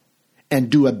cuff and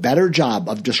do a better job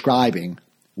of describing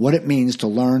what it means to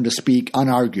learn to speak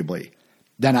unarguably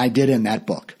than I did in that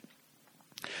book.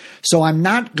 So I'm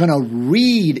not going to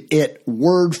read it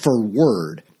word for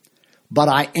word, but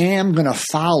I am going to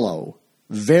follow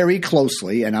very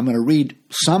closely, and I'm going to read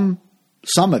some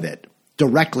of it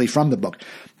directly from the book,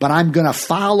 but I'm going to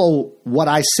follow what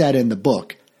I said in the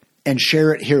book and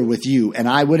share it here with you. And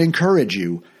I would encourage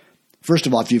you, first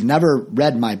of all, if you've never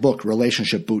read my book,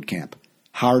 Relationship Boot Camp,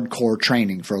 Hardcore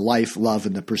Training for Life, Love,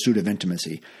 and the Pursuit of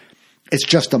Intimacy, it's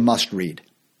just a must read.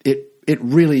 It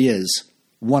really is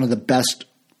one of the best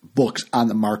books on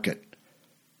the market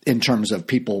in terms of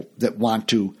people that want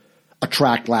to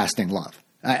attract lasting love.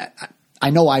 I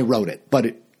know I wrote it, but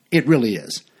it really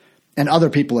is. And other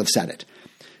people have said it.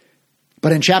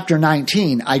 But in chapter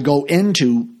 19, I go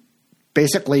into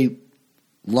basically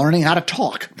learning how to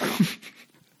talk,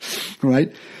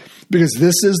 right? Because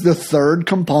this is the third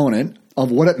component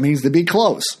of what it means to be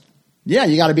close. Yeah,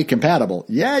 you got to be compatible.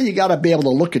 Yeah, you got to be able to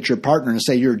look at your partner and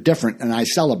say you're different, and I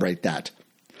celebrate that.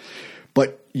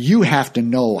 But you have to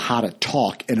know how to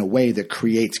talk in a way that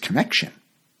creates connection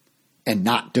and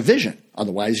not division.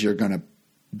 Otherwise, you're going to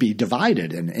be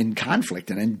divided and in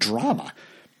conflict and in drama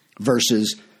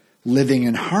versus living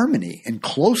in harmony and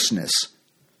closeness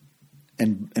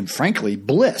and frankly,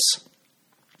 bliss.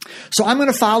 So I'm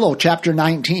going to follow chapter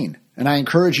 19, and I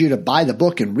encourage you to buy the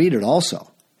book and read it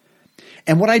also.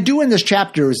 And what I do in this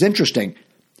chapter is interesting,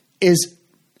 is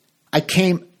I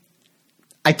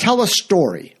tell a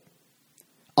story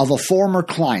of a former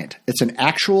client. It's an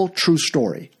actual true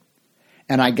story.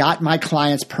 And I got my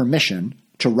client's permission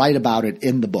to write about it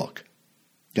in the book.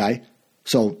 Okay?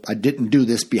 So I didn't do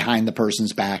this behind the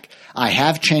person's back. I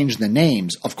have changed the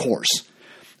names, of course.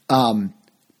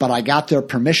 But I got their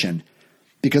permission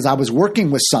because I was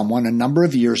working with someone a number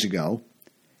of years ago,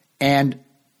 and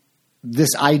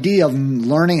this idea of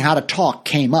learning how to talk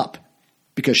came up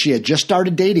because she had just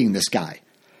started dating this guy.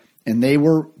 And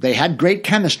they had great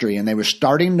chemistry, and they were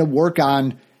starting to work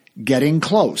on getting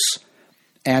close.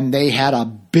 And they had a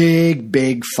big,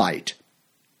 big fight.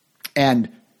 And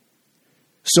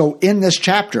so in this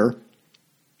chapter,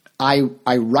 I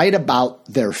write about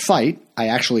their fight. I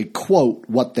actually quote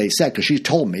what they said because she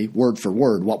told me word for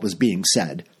word what was being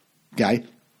said. Okay?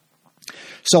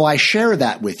 So I share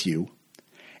that with you.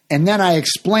 And then I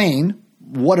explain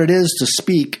what it is to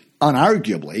speak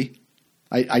unarguably.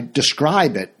 I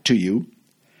describe it to you.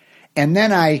 And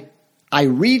then I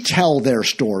retell their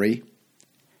story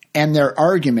and their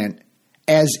argument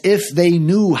as if they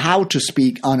knew how to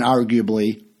speak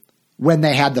unarguably when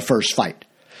they had the first fight.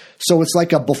 So it's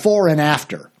like a before and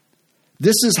after.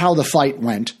 This is how the fight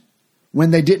went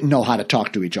when they didn't know how to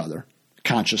talk to each other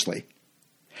consciously.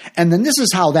 And then this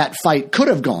is how that fight could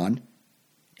have gone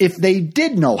if they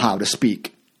did know how to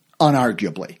speak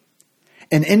unarguably.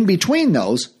 And in between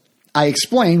those, I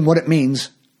explain what it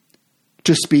means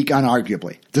to speak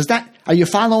unarguably. Are you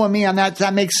following me on that? Does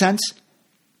that make sense?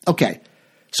 Okay.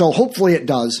 So hopefully it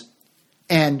does.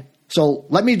 And so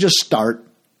let me just start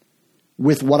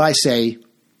with what I say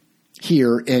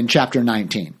here in chapter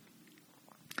 19.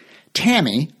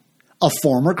 Tammy, a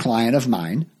former client of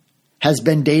mine, has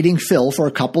been dating Phil for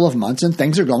a couple of months and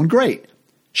things are going great.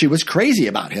 She was crazy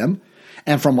about him.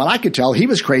 And from what I could tell, he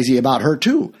was crazy about her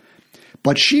too.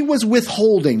 But she was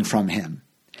withholding from him.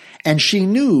 And she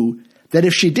knew that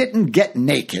if she didn't get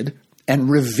naked and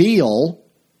reveal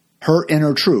her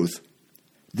inner truth,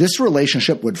 this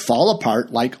relationship would fall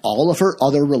apart like all of her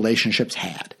other relationships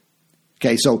had.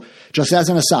 Okay, so just as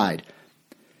an aside,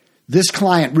 this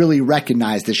client really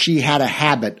recognized that she had a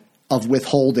habit of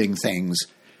withholding things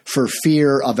for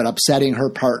fear of it upsetting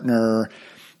her partner,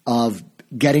 of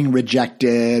getting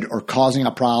rejected or causing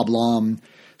a problem.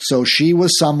 So she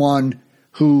was someone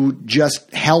who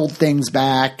just held things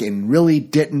back and really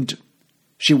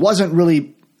she wasn't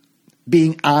really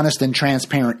being honest and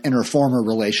transparent in her former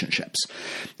relationships.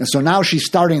 And so now she's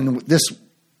starting this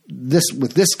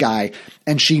with this guy,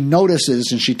 and she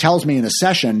notices and she tells me in a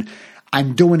session,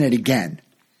 I'm doing it again.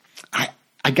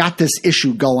 I got this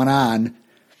issue going on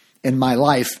in my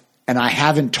life, and I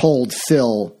haven't told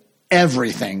Phil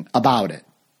everything about it.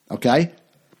 Okay?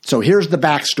 So here's the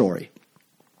backstory.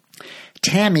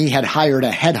 Tammy had hired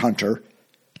a headhunter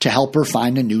to help her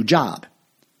find a new job.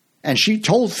 And she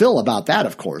told Phil about that,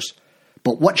 of course.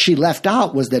 But what she left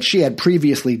out was that she had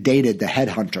previously dated the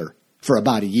headhunter for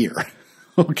about a year.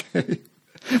 Okay?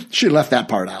 She left that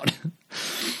part out.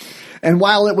 And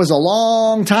while it was a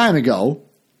long time ago,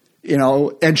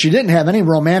 and she didn't have any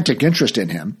romantic interest in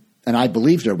him, and I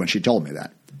believed her when she told me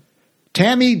that,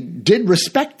 Tammy did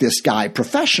respect this guy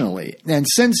professionally. And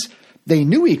since they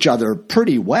knew each other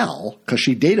pretty well, because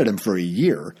she dated him for a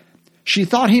year, she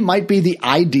thought he might be the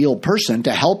ideal person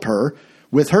to help her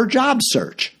with her job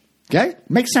search. Okay?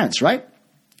 Makes sense, right?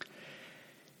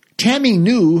 Tammy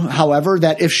knew, however,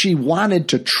 that if she wanted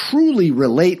to truly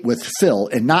relate with Phil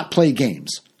and not play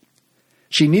games,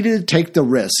 she needed to take the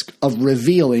risk of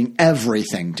revealing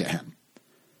everything to him.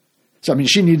 So,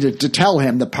 she needed to tell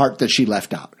him the part that she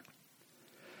left out.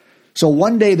 So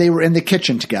one day they were in the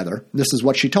kitchen together. This is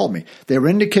what she told me. They were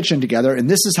in the kitchen together, and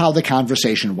this is how the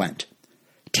conversation went.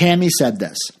 Tammy said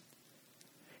this.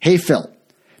 Hey, Phil,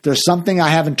 there's something I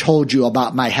haven't told you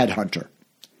about my headhunter,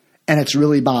 and it's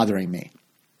really bothering me.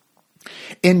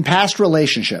 In past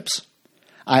relationships,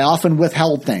 I often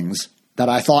withheld things that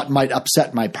I thought might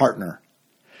upset my partner,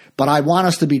 but I want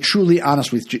us to be truly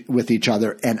honest with each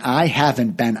other, and I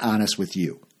haven't been honest with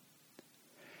you.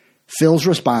 Phil's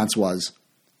response was,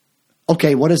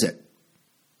 okay, what is it?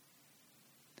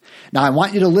 Now, I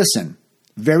want you to listen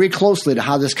very closely to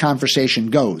how this conversation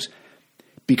goes,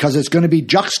 because it's going to be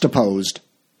juxtaposed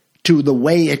to the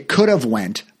way it could have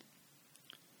went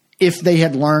if they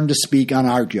had learned to speak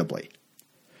unarguably.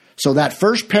 So that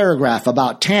first paragraph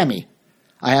about Tammy,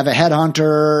 I have a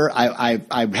headhunter,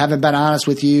 I haven't been honest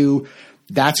with you,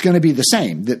 that's going to be the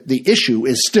same. The issue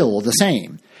is still the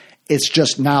same. It's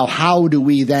just now, how do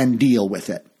we then deal with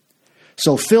it?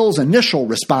 So Phil's initial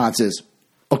response is,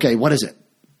 okay, what is it?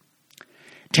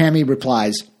 Tammy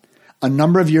replies, a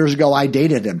number of years ago, I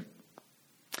dated him.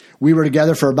 We were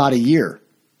together for about a year.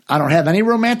 I don't have any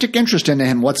romantic interest in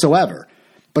him whatsoever,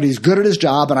 but he's good at his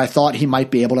job, and I thought he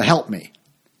might be able to help me.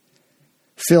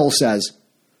 Phil says,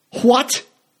 what?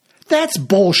 That's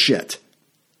bullshit.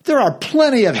 There are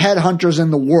plenty of headhunters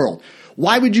in the world.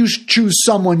 Why would you choose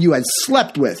someone you had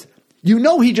slept with? You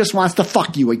know he just wants to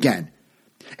fuck you again.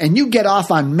 And you get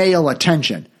off on male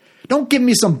attention. Don't give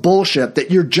me some bullshit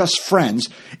that you're just friends.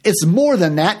 It's more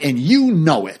than that, and you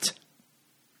know it.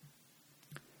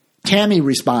 Tammy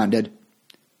responded,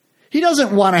 he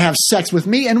doesn't want to have sex with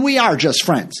me, and we are just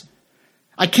friends.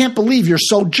 I can't believe you're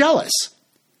so jealous.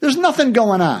 There's nothing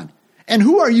going on. And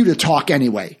who are you to talk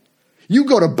anyway? You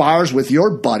go to bars with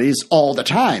your buddies all the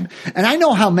time, and I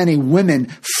know how many women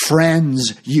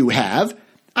friends you have.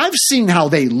 I've seen how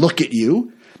they look at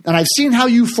you, and I've seen how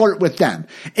you flirt with them.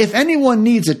 If anyone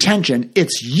needs attention,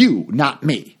 it's you, not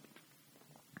me.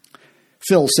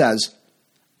 Phil says,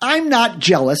 I'm not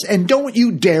jealous, and don't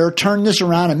you dare turn this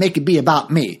around and make it be about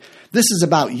me. This is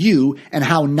about you and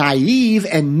how naive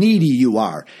and needy you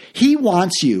are. He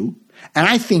wants you, and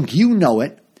I think you know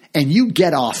it, and you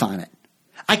get off on it.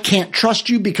 I can't trust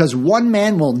you because one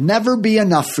man will never be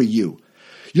enough for you.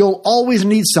 You'll always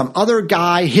need some other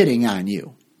guy hitting on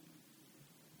you.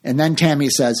 And then Tammy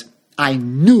says, I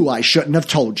knew I shouldn't have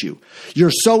told you. You're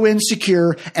so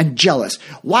insecure and jealous.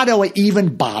 Why do I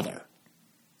even bother?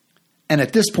 And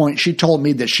at this point, she told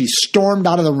me that she stormed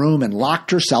out of the room and locked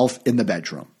herself in the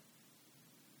bedroom.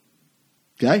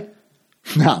 Okay?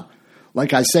 Now,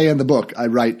 like I say in the book, I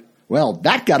write, well,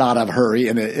 that got out of hurry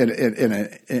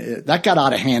that got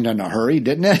out of hand in a hurry,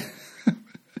 didn't it?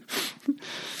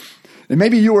 And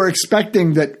maybe you were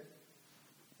expecting that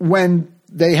when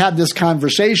they had this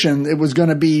conversation, it was going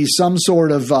to be some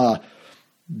sort of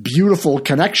beautiful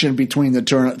connection between the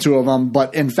two of them.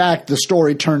 But in fact, the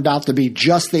story turned out to be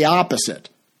just the opposite.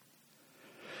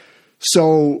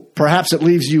 So perhaps it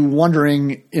leaves you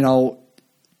wondering,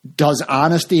 does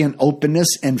honesty and openness,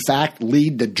 in fact,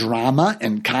 lead to drama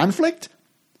and conflict?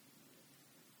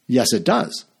 Yes, it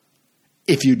does,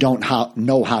 if you don't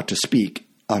know how to speak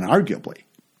unarguably.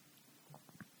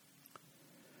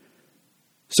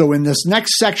 So in this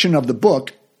next section of the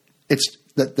book, it's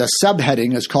the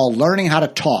subheading is called Learning How to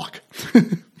Talk.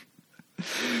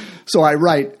 So I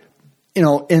write,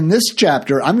 in this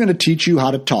chapter, I'm going to teach you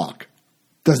how to talk.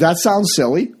 Does that sound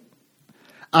silly?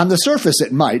 On the surface,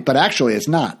 it might, but actually it's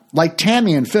not. Like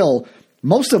Tammy and Phil,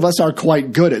 most of us are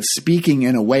quite good at speaking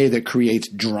in a way that creates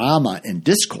drama and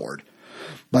discord.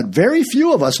 But very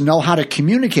few of us know how to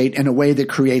communicate in a way that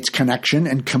creates connection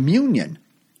and communion.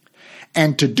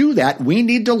 And to do that, we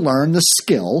need to learn the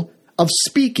skill of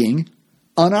speaking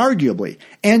unarguably.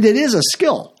 And it is a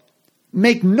skill.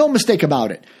 Make no mistake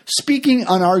about it. Speaking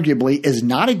unarguably is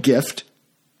not a gift,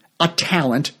 a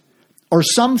talent, or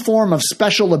some form of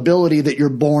special ability that you're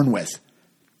born with.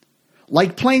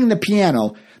 Like playing the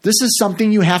piano, this is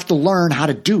something you have to learn how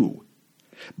to do.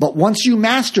 But once you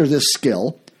master this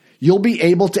skill, you'll be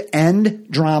able to end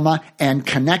drama and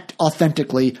connect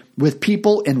authentically with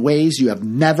people in ways you have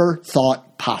never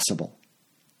thought possible.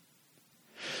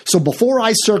 So before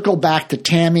I circle back to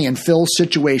Tammy and Phil's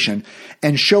situation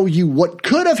and show you what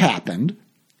could have happened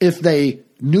if they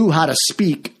knew how to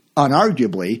speak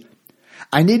unarguably,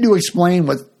 I need to explain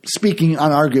what speaking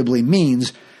unarguably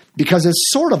means because it's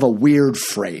sort of a weird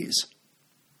phrase.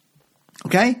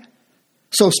 Okay?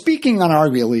 So speaking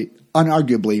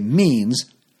unarguably means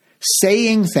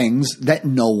saying things that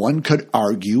no one could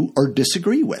argue or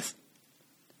disagree with.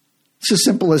 It's as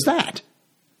simple as that.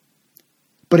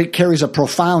 But it carries a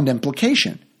profound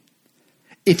implication.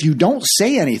 If you don't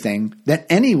say anything that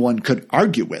anyone could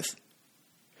argue with,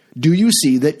 do you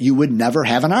see that you would never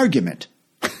have an argument?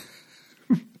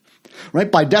 Right?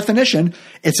 By definition,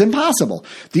 it's impossible.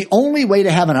 The only way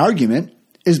to have an argument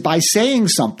is by saying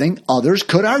something others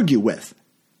could argue with.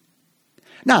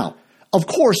 Now, of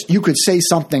course, you could say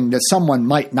something that someone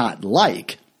might not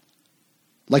like.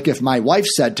 Like if my wife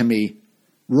said to me,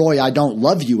 Roy, I don't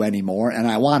love you anymore and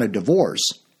I want a divorce.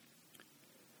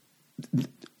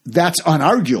 That's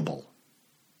unarguable,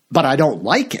 but I don't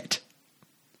like it.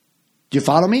 Do you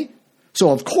follow me?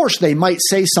 So of course they might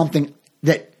say something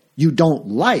that you don't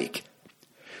like.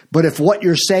 But if what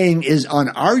you're saying is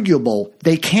unarguable,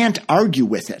 they can't argue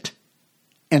with it.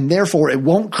 And therefore, it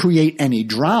won't create any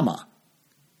drama.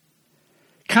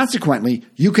 Consequently,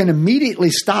 you can immediately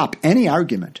stop any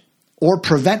argument or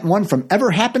prevent one from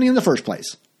ever happening in the first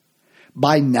place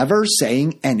by never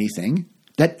saying anything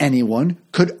that anyone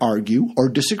could argue or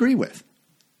disagree with.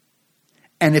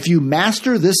 And if you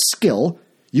master this skill,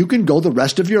 you can go the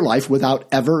rest of your life without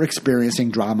ever experiencing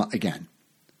drama again.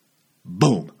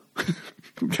 Boom.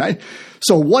 Okay?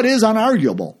 So what is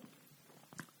unarguable?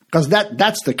 Because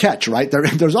that's the catch, right?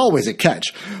 There's always a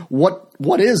catch.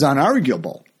 What is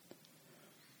unarguable?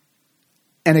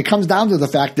 And it comes down to the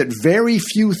fact that very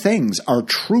few things are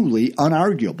truly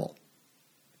unarguable.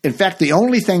 In fact, the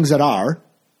only things that are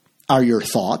your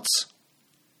thoughts,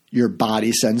 your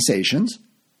body sensations,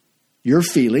 your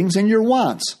feelings, and your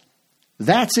wants.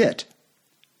 That's it.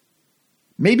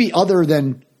 Maybe other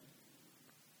than,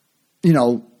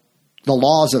 the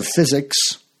laws of physics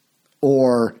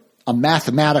or a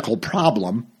mathematical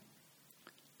problem,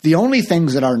 the only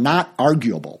things that are not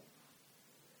arguable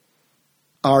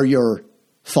are your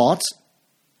thoughts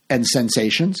and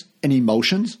sensations and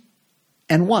emotions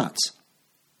and wants.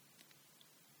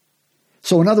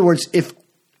 So in other words, if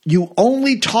you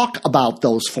only talk about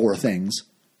those four things,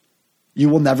 you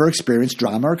will never experience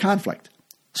drama or conflict.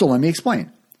 So let me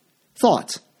explain.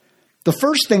 Thoughts. The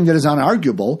first thing that is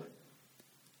unarguable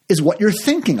is what you're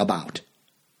thinking about,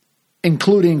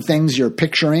 including things you're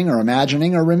picturing or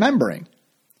imagining or remembering.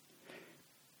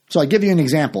 So I give you an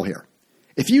example here.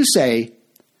 If you say,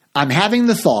 I'm having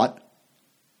the thought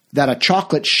that a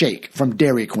chocolate shake from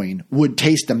Dairy Queen would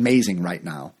taste amazing right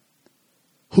now,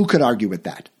 who could argue with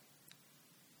that?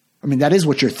 I mean, that is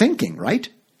what you're thinking, right?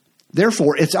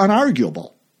 Therefore, it's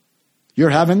unarguable. You're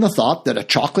having the thought that a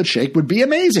chocolate shake would be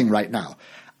amazing right now.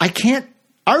 I can't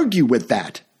argue with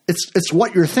that. It's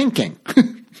what you're thinking.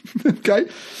 Okay?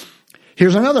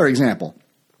 Here's another example.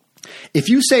 If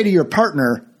you say to your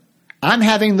partner, I'm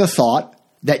having the thought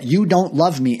that you don't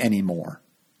love me anymore,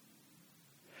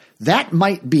 that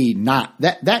might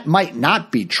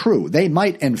not be true. They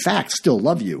might, in fact, still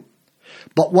love you.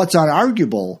 But what's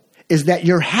unarguable is that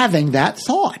you're having that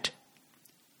thought.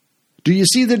 Do you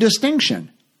see the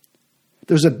distinction?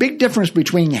 There's a big difference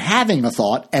between having a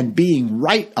thought and being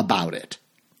right about it.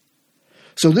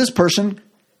 So this person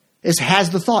has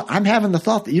the thought, I'm having the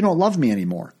thought that you don't love me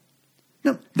anymore.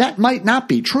 No, that might not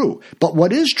be true. But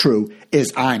what is true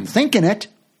is I'm thinking it,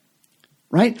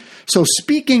 right? So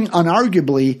speaking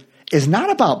unarguably is not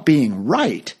about being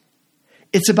right.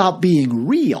 It's about being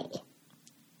real.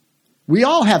 We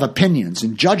all have opinions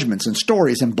and judgments and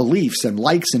stories and beliefs and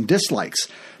likes and dislikes.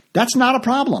 That's not a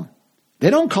problem. They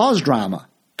don't cause drama,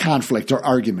 conflict, or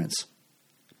arguments.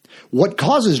 What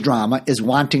causes drama is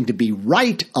wanting to be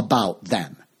right about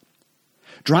them.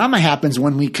 Drama happens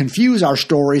when we confuse our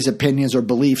stories, opinions, or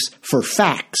beliefs for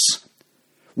facts,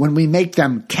 when we make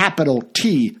them capital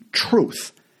T,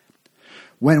 truth.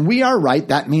 When we are right,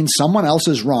 that means someone else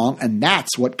is wrong, and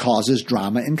that's what causes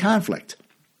drama and conflict.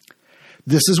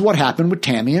 This is what happened with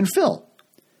Tammy and Phil.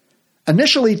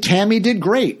 Initially, Tammy did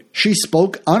great. She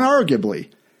spoke unarguably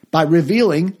by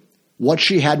revealing what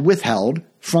she had withheld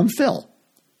from Phil.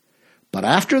 But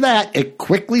after that, it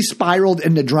quickly spiraled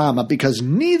into drama because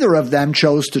neither of them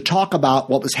chose to talk about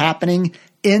what was happening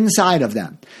inside of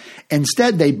them.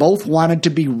 Instead, they both wanted to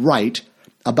be right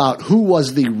about who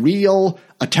was the real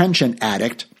attention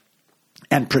addict,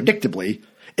 and predictably,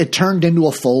 it turned into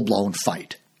a full-blown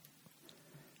fight.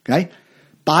 Okay?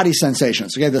 Body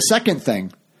sensations. Okay, the second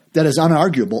thing that is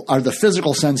unarguable are the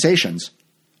physical sensations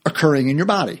occurring in your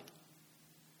body.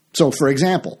 So, for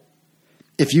example,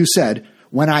 if you said,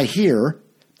 when I hear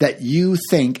that you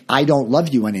think I don't love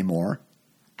you anymore,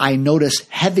 I notice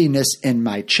heaviness in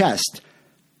my chest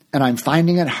and I'm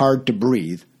finding it hard to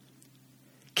breathe,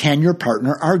 can your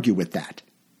partner argue with that?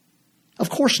 Of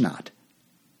course not.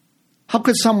 How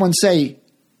could someone say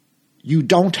you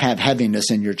don't have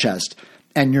heaviness in your chest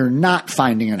and you're not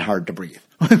finding it hard to breathe?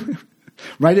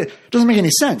 Right? It doesn't make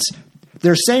any sense.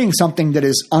 They're saying something that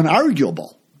is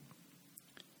unarguable.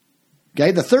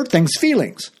 Okay, the third thing's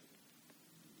feelings.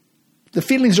 The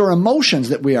feelings or emotions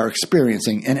that we are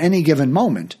experiencing in any given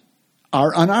moment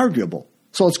are unarguable.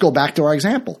 So let's go back to our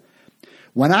example.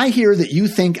 When I hear that you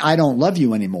think I don't love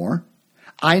you anymore,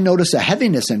 I notice a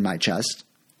heaviness in my chest,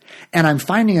 and I'm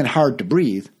finding it hard to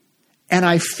breathe, and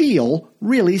I feel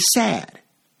really sad.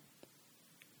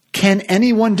 Can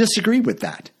anyone disagree with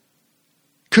that?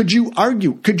 Could you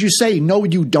argue? Could you say, no,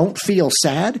 you don't feel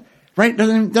sad? Right?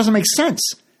 Doesn't make sense.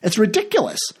 It's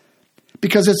ridiculous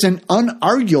because it's an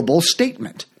unarguable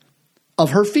statement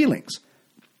of her feelings.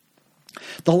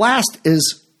 The last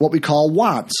is what we call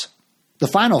wants. The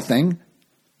final thing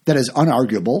that is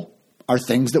unarguable are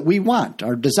things that we want,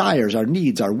 our desires, our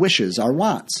needs, our wishes, our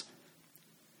wants.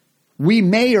 We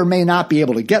may or may not be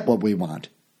able to get what we want,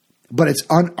 but it's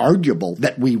unarguable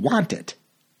that we want it.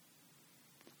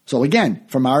 So again,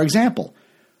 from our example,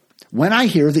 when I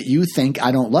hear that you think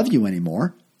I don't love you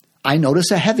anymore, I notice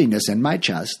a heaviness in my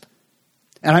chest,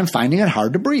 and I'm finding it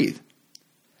hard to breathe.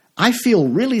 I feel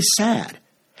really sad,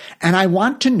 and I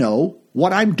want to know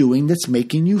what I'm doing that's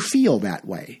making you feel that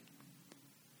way.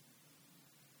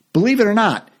 Believe it or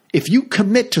not, if you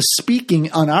commit to speaking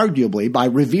unarguably by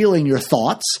revealing your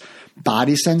thoughts,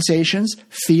 body sensations,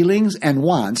 feelings, and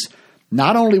wants,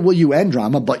 not only will you end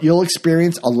drama, but you'll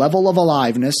experience a level of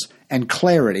aliveness and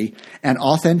clarity and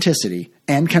authenticity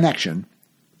and connection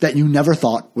that you never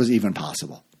thought was even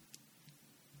possible.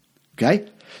 Okay?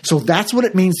 So that's what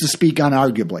it means to speak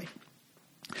unarguably.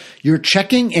 You're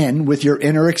checking in with your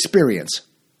inner experience.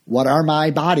 What are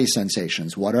my body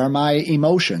sensations? What are my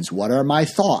emotions? What are my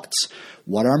thoughts?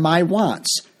 What are my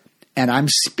wants? And I'm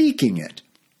speaking it.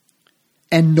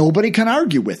 And nobody can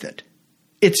argue with it.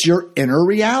 It's your inner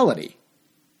reality.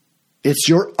 It's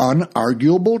your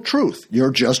unarguable truth.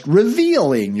 You're just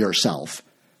revealing yourself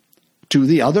to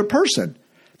the other person.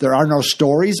 There are no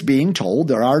stories being told.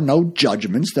 There are no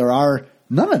judgments. There are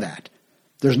none of that.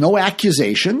 There's no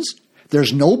accusations.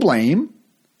 There's no blame.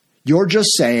 You're just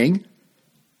saying,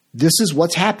 this is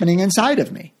what's happening inside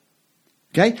of me.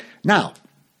 Okay? Now,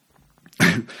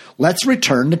 let's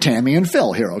return to Tammy and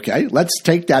Phil here, okay? Let's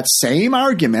take that same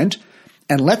argument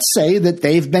and let's say that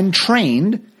they've been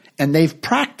trained and they've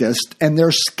practiced and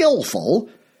they're skillful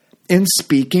in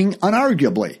speaking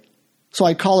unarguably. So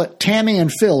I call it Tammy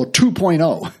and Phil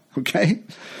 2.0, okay?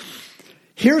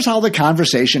 Here's how the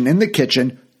conversation in the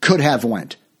kitchen could have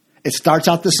went. It starts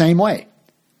out the same way.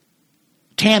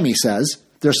 Tammy says,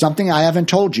 there's something I haven't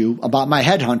told you about my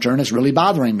headhunter and it's really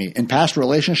bothering me. In past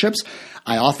relationships,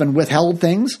 I often withheld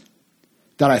things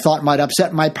that I thought might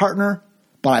upset my partner,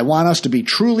 but I want us to be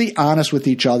truly honest with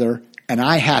each other, and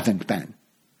I haven't been.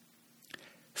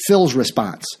 Phil's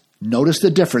response. Notice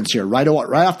the difference here right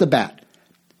off the bat.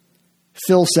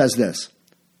 Phil says this,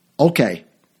 okay,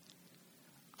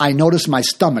 I notice my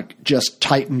stomach just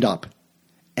tightened up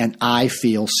and I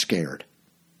feel scared.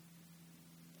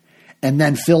 And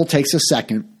then Phil takes a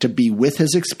second to be with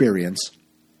his experience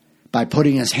by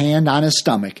putting his hand on his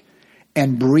stomach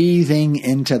and breathing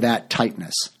into that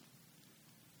tightness.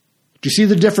 Do you see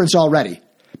the difference already?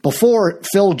 Before,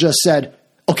 Phil just said,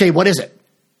 okay, what is it?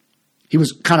 He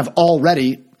was kind of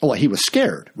already, he was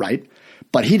scared, right?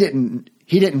 But he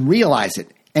didn't realize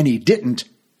it, and he didn't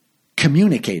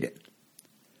communicate it.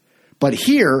 But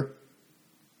here,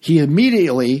 he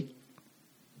immediately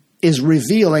is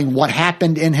revealing what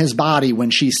happened in his body when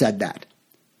she said that.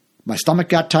 My stomach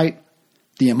got tight.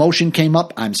 The emotion came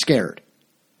up. I'm scared.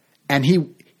 And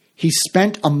he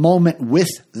spent a moment with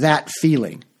that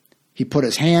feeling. He put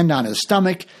his hand on his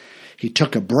stomach. He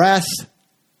took a breath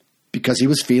because he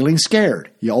was feeling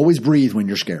scared. You always breathe when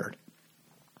you're scared.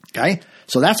 Okay?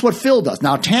 So that's what Phil does.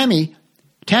 Now,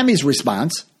 Tammy's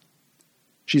response,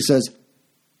 she says,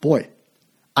 boy,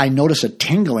 I notice a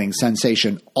tingling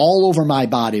sensation all over my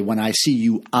body when I see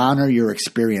you honor your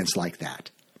experience like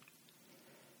that.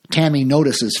 Tammy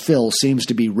notices Phil seems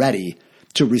to be ready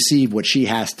to receive what she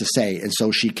has to say, and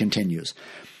so she continues.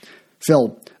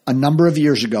 Phil, a number of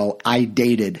years ago, I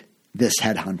dated this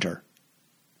headhunter.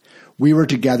 We were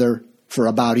together for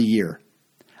about a year.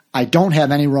 I don't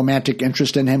have any romantic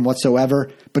interest in him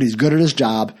whatsoever, but he's good at his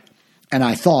job, and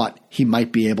I thought he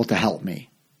might be able to help me.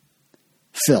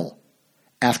 Phil,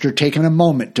 after taking a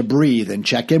moment to breathe and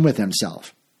check in with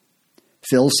himself,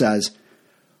 Phil says,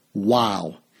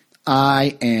 wow,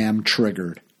 I am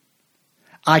triggered.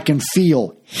 I can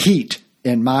feel heat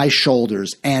in my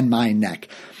shoulders and my neck.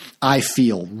 I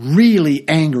feel really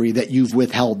angry that you've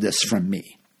withheld this from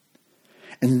me.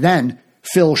 And then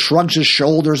Phil shrugs his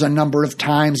shoulders a number of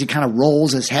times. He kind of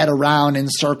rolls his head around in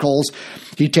circles.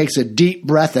 He takes a deep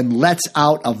breath and lets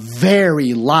out a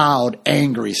very loud,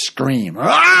 angry scream.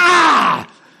 Ah!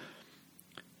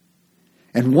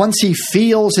 And once he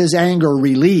feels his anger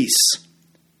release,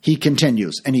 he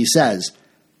continues and he says,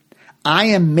 I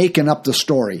am making up the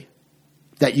story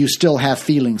that you still have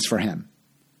feelings for him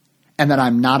and that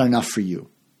I'm not enough for you.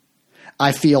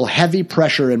 I feel heavy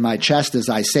pressure in my chest as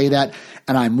I say that,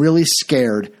 and I'm really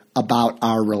scared about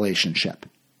our relationship.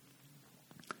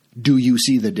 Do you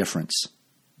see the difference?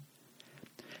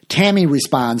 Tammy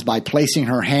responds by placing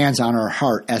her hands on her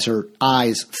heart as her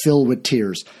eyes fill with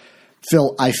tears.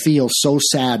 Phil, I feel so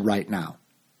sad right now.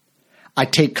 I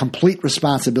take complete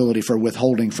responsibility for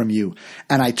withholding from you,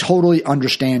 and I totally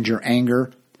understand your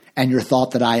anger and your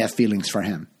thought that I have feelings for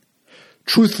him.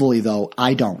 Truthfully, though,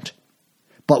 I don't.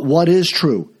 But what is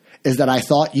true is that I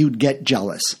thought you'd get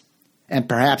jealous and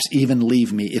perhaps even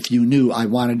leave me if you knew I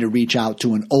wanted to reach out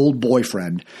to an old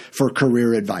boyfriend for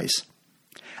career advice.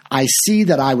 I see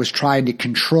that I was trying to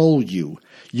control you,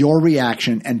 your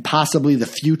reaction, and possibly the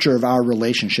future of our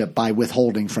relationship by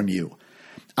withholding from you.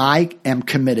 I am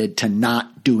committed to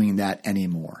not doing that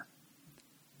anymore.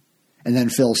 And then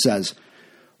Phil says,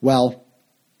 well,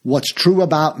 what's true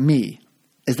about me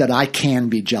is that I can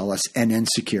be jealous and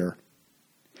insecure.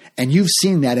 And you've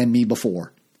seen that in me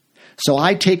before. So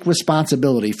I take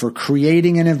responsibility for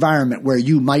creating an environment where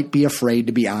you might be afraid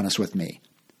to be honest with me.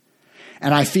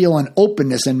 And I feel an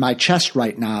openness in my chest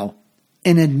right now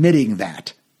in admitting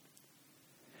that.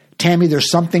 Tammy, there's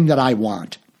something that I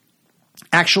want.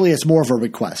 Actually, it's more of a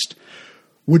request.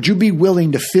 Would you be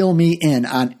willing to fill me in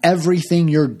on everything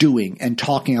you're doing and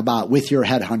talking about with your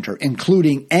headhunter,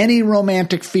 including any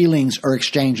romantic feelings or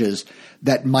exchanges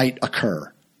that might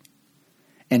occur?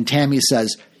 And Tammy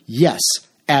says, yes,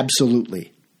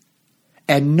 absolutely.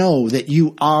 And know that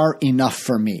you are enough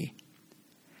for me.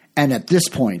 And at this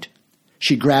point,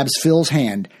 she grabs Phil's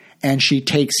hand and she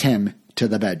takes him to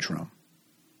the bedroom.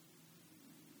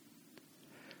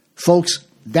 Folks,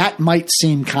 that might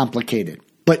seem complicated,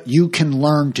 but you can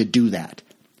learn to do that.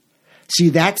 See,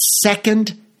 that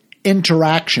second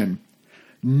interaction,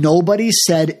 nobody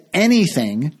said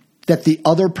anything that the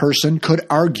other person could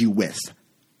argue with.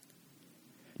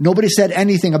 Nobody said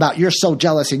anything about you're so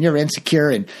jealous and you're insecure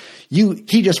and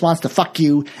he just wants to fuck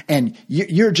you and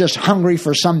you're just hungry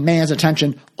for some man's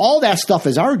attention. All that stuff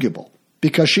is arguable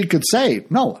because she could say,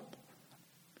 no,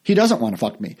 he doesn't want to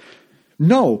fuck me.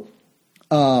 No,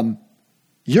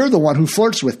 you're the one who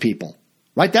flirts with people,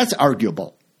 right? That's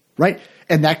arguable, right?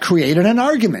 And that created an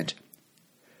argument.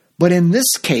 But in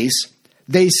this case,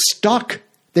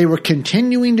 they were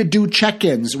continuing to do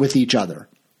check-ins with each other.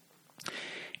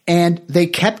 And they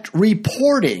kept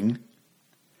reporting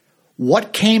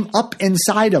what came up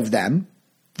inside of them,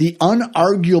 the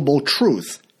unarguable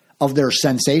truth of their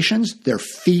sensations, their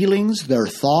feelings, their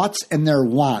thoughts, and their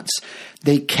wants.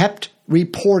 They kept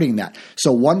reporting that.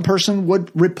 So one person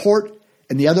would report,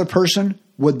 and the other person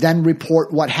would then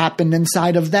report what happened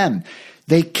inside of them.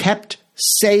 They kept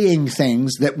saying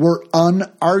things that were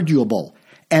unarguable,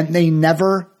 and they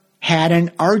never had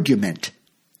an argument.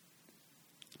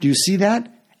 Do you see that?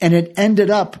 And it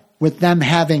ended up with them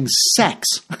having sex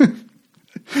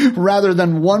rather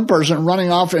than one person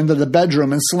running off into the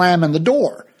bedroom and slamming the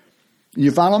door.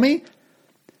 You follow me?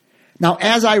 Now,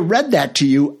 as I read that to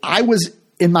you, I was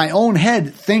in my own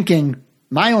head thinking,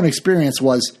 my own experience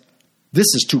was,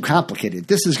 this is too complicated.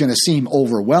 This is going to seem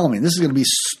overwhelming. This is going to be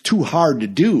too hard to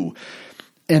do.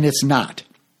 And it's not.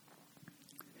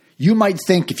 You might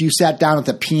think if you sat down at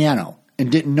the piano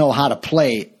and didn't know how to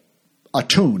play a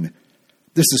tune,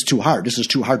 this is too hard. This is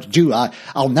too hard to do.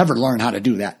 I'll never learn how to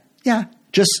do that. Yeah,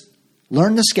 just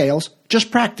learn the scales.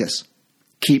 Just practice.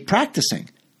 Keep practicing.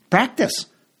 Practice.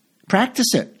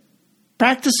 Practice it.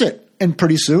 Practice it. And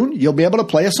pretty soon you'll be able to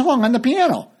play a song on the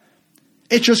piano.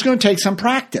 It's just going to take some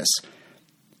practice.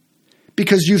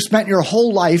 Because you've spent your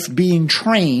whole life being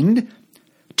trained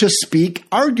to speak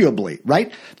arguably,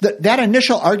 right? That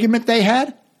initial argument they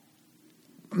had,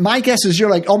 my guess is you're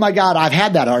like, oh my God, I've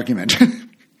had that argument.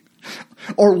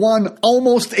 Or one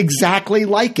almost exactly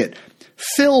like it,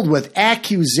 filled with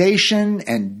accusation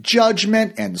and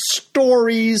judgment and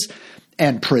stories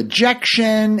and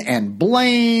projection and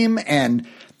blame and,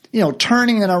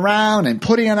 turning it around and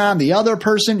putting it on the other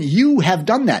person. You have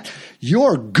done that.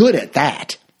 You're good at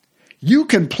that. You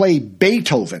can play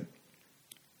Beethoven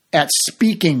at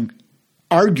speaking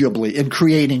arguably and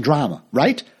creating drama,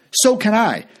 right? So can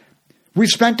I. We've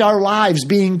spent our lives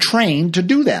being trained to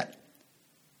do that.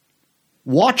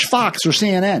 Watch Fox or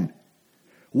CNN.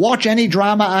 Watch any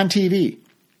drama on TV.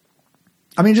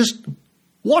 Just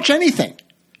watch anything.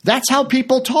 That's how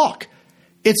people talk.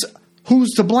 It's who's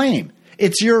to blame.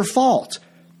 It's your fault.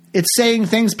 It's saying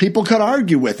things people could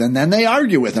argue with, and then they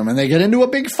argue with them, and they get into a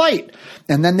big fight,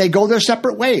 and then they go their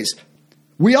separate ways.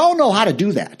 We all know how to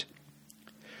do that.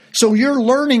 So you're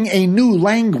learning a new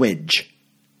language.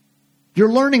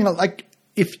 You're learning,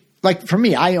 like for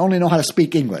me, I only know how to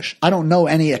speak English. I don't know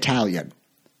any Italian.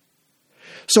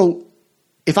 So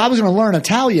if I was going to learn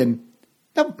Italian,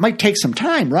 that might take some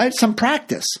time, right? Some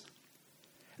practice.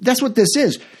 That's what this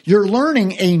is. You're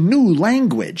learning a new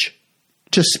language.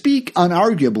 To speak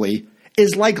unarguably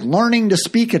is like learning to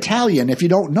speak Italian if you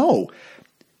don't know.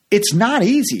 It's not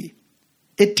easy.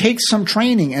 It takes some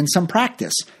training and some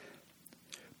practice.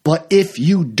 But if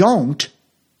you don't,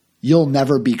 you'll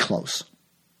never be close.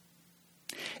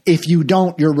 If you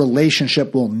don't, your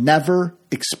relationship will never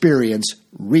experience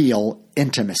real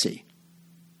intimacy.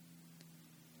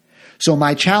 So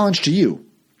my challenge to you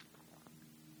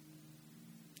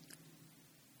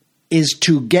is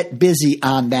to get busy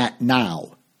on that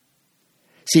now.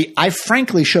 See, I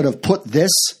frankly should have put this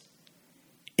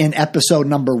in episode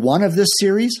number 1 of this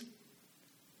series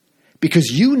because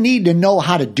you need to know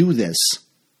how to do this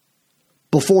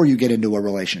before you get into a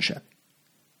relationship.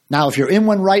 Now, if you're in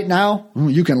one right now,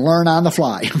 you can learn on the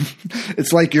fly.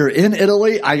 It's like you're in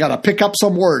Italy. I got to pick up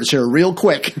some words here real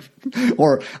quick.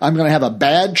 Or I'm going to have a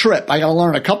bad trip. I got to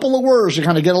learn a couple of words to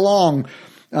kind of get along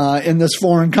in this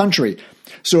foreign country.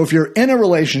 So if you're in a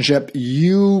relationship,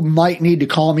 you might need to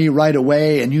call me right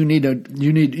away, and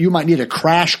you might need a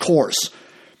crash course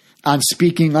on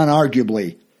speaking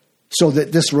unarguably so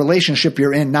that this relationship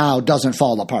you're in now doesn't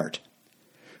fall apart.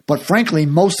 But frankly,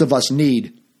 most of us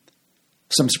need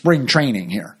some spring training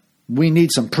here. We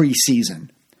need some preseason.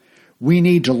 We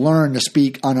need to learn to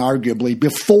speak unarguably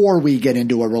before we get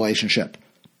into a relationship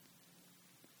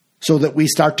so that we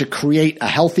start to create a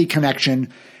healthy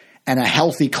connection and a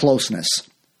healthy closeness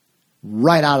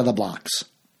right out of the blocks.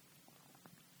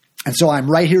 And so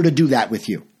I'm right here to do that with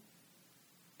you.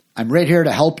 I'm right here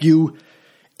to help you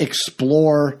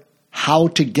explore how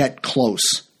to get close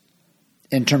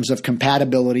in terms of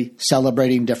compatibility,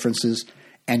 celebrating differences,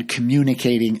 and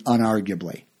communicating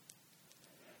unarguably.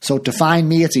 So to find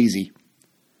me, it's easy.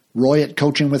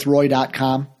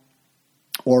 Roy@coachingwithroy.com,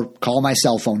 or call my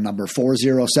cell phone number,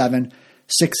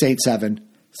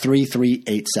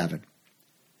 407-687-3387.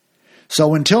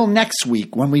 So until next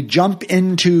week, when we jump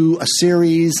into a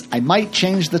series, I might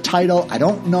change the title, I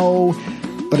don't know,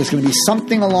 but it's going to be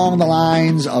something along the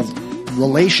lines of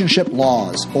relationship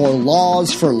laws or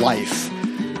laws for life,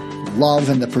 love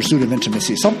and the pursuit of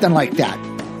intimacy, something like that.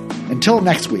 Until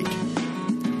next week,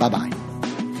 bye-bye.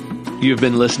 You've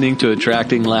been listening to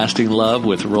Attracting Lasting Love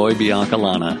with Roy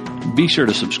Biancalana. Be sure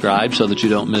to subscribe so that you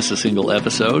don't miss a single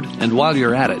episode. And while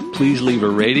you're at it, please leave a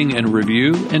rating and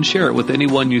review and share it with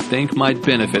anyone you think might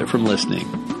benefit from listening.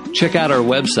 Check out our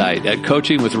website at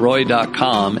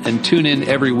coachingwithroy.com and tune in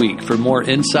every week for more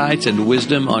insights and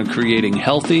wisdom on creating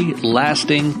healthy,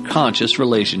 lasting, conscious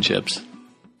relationships.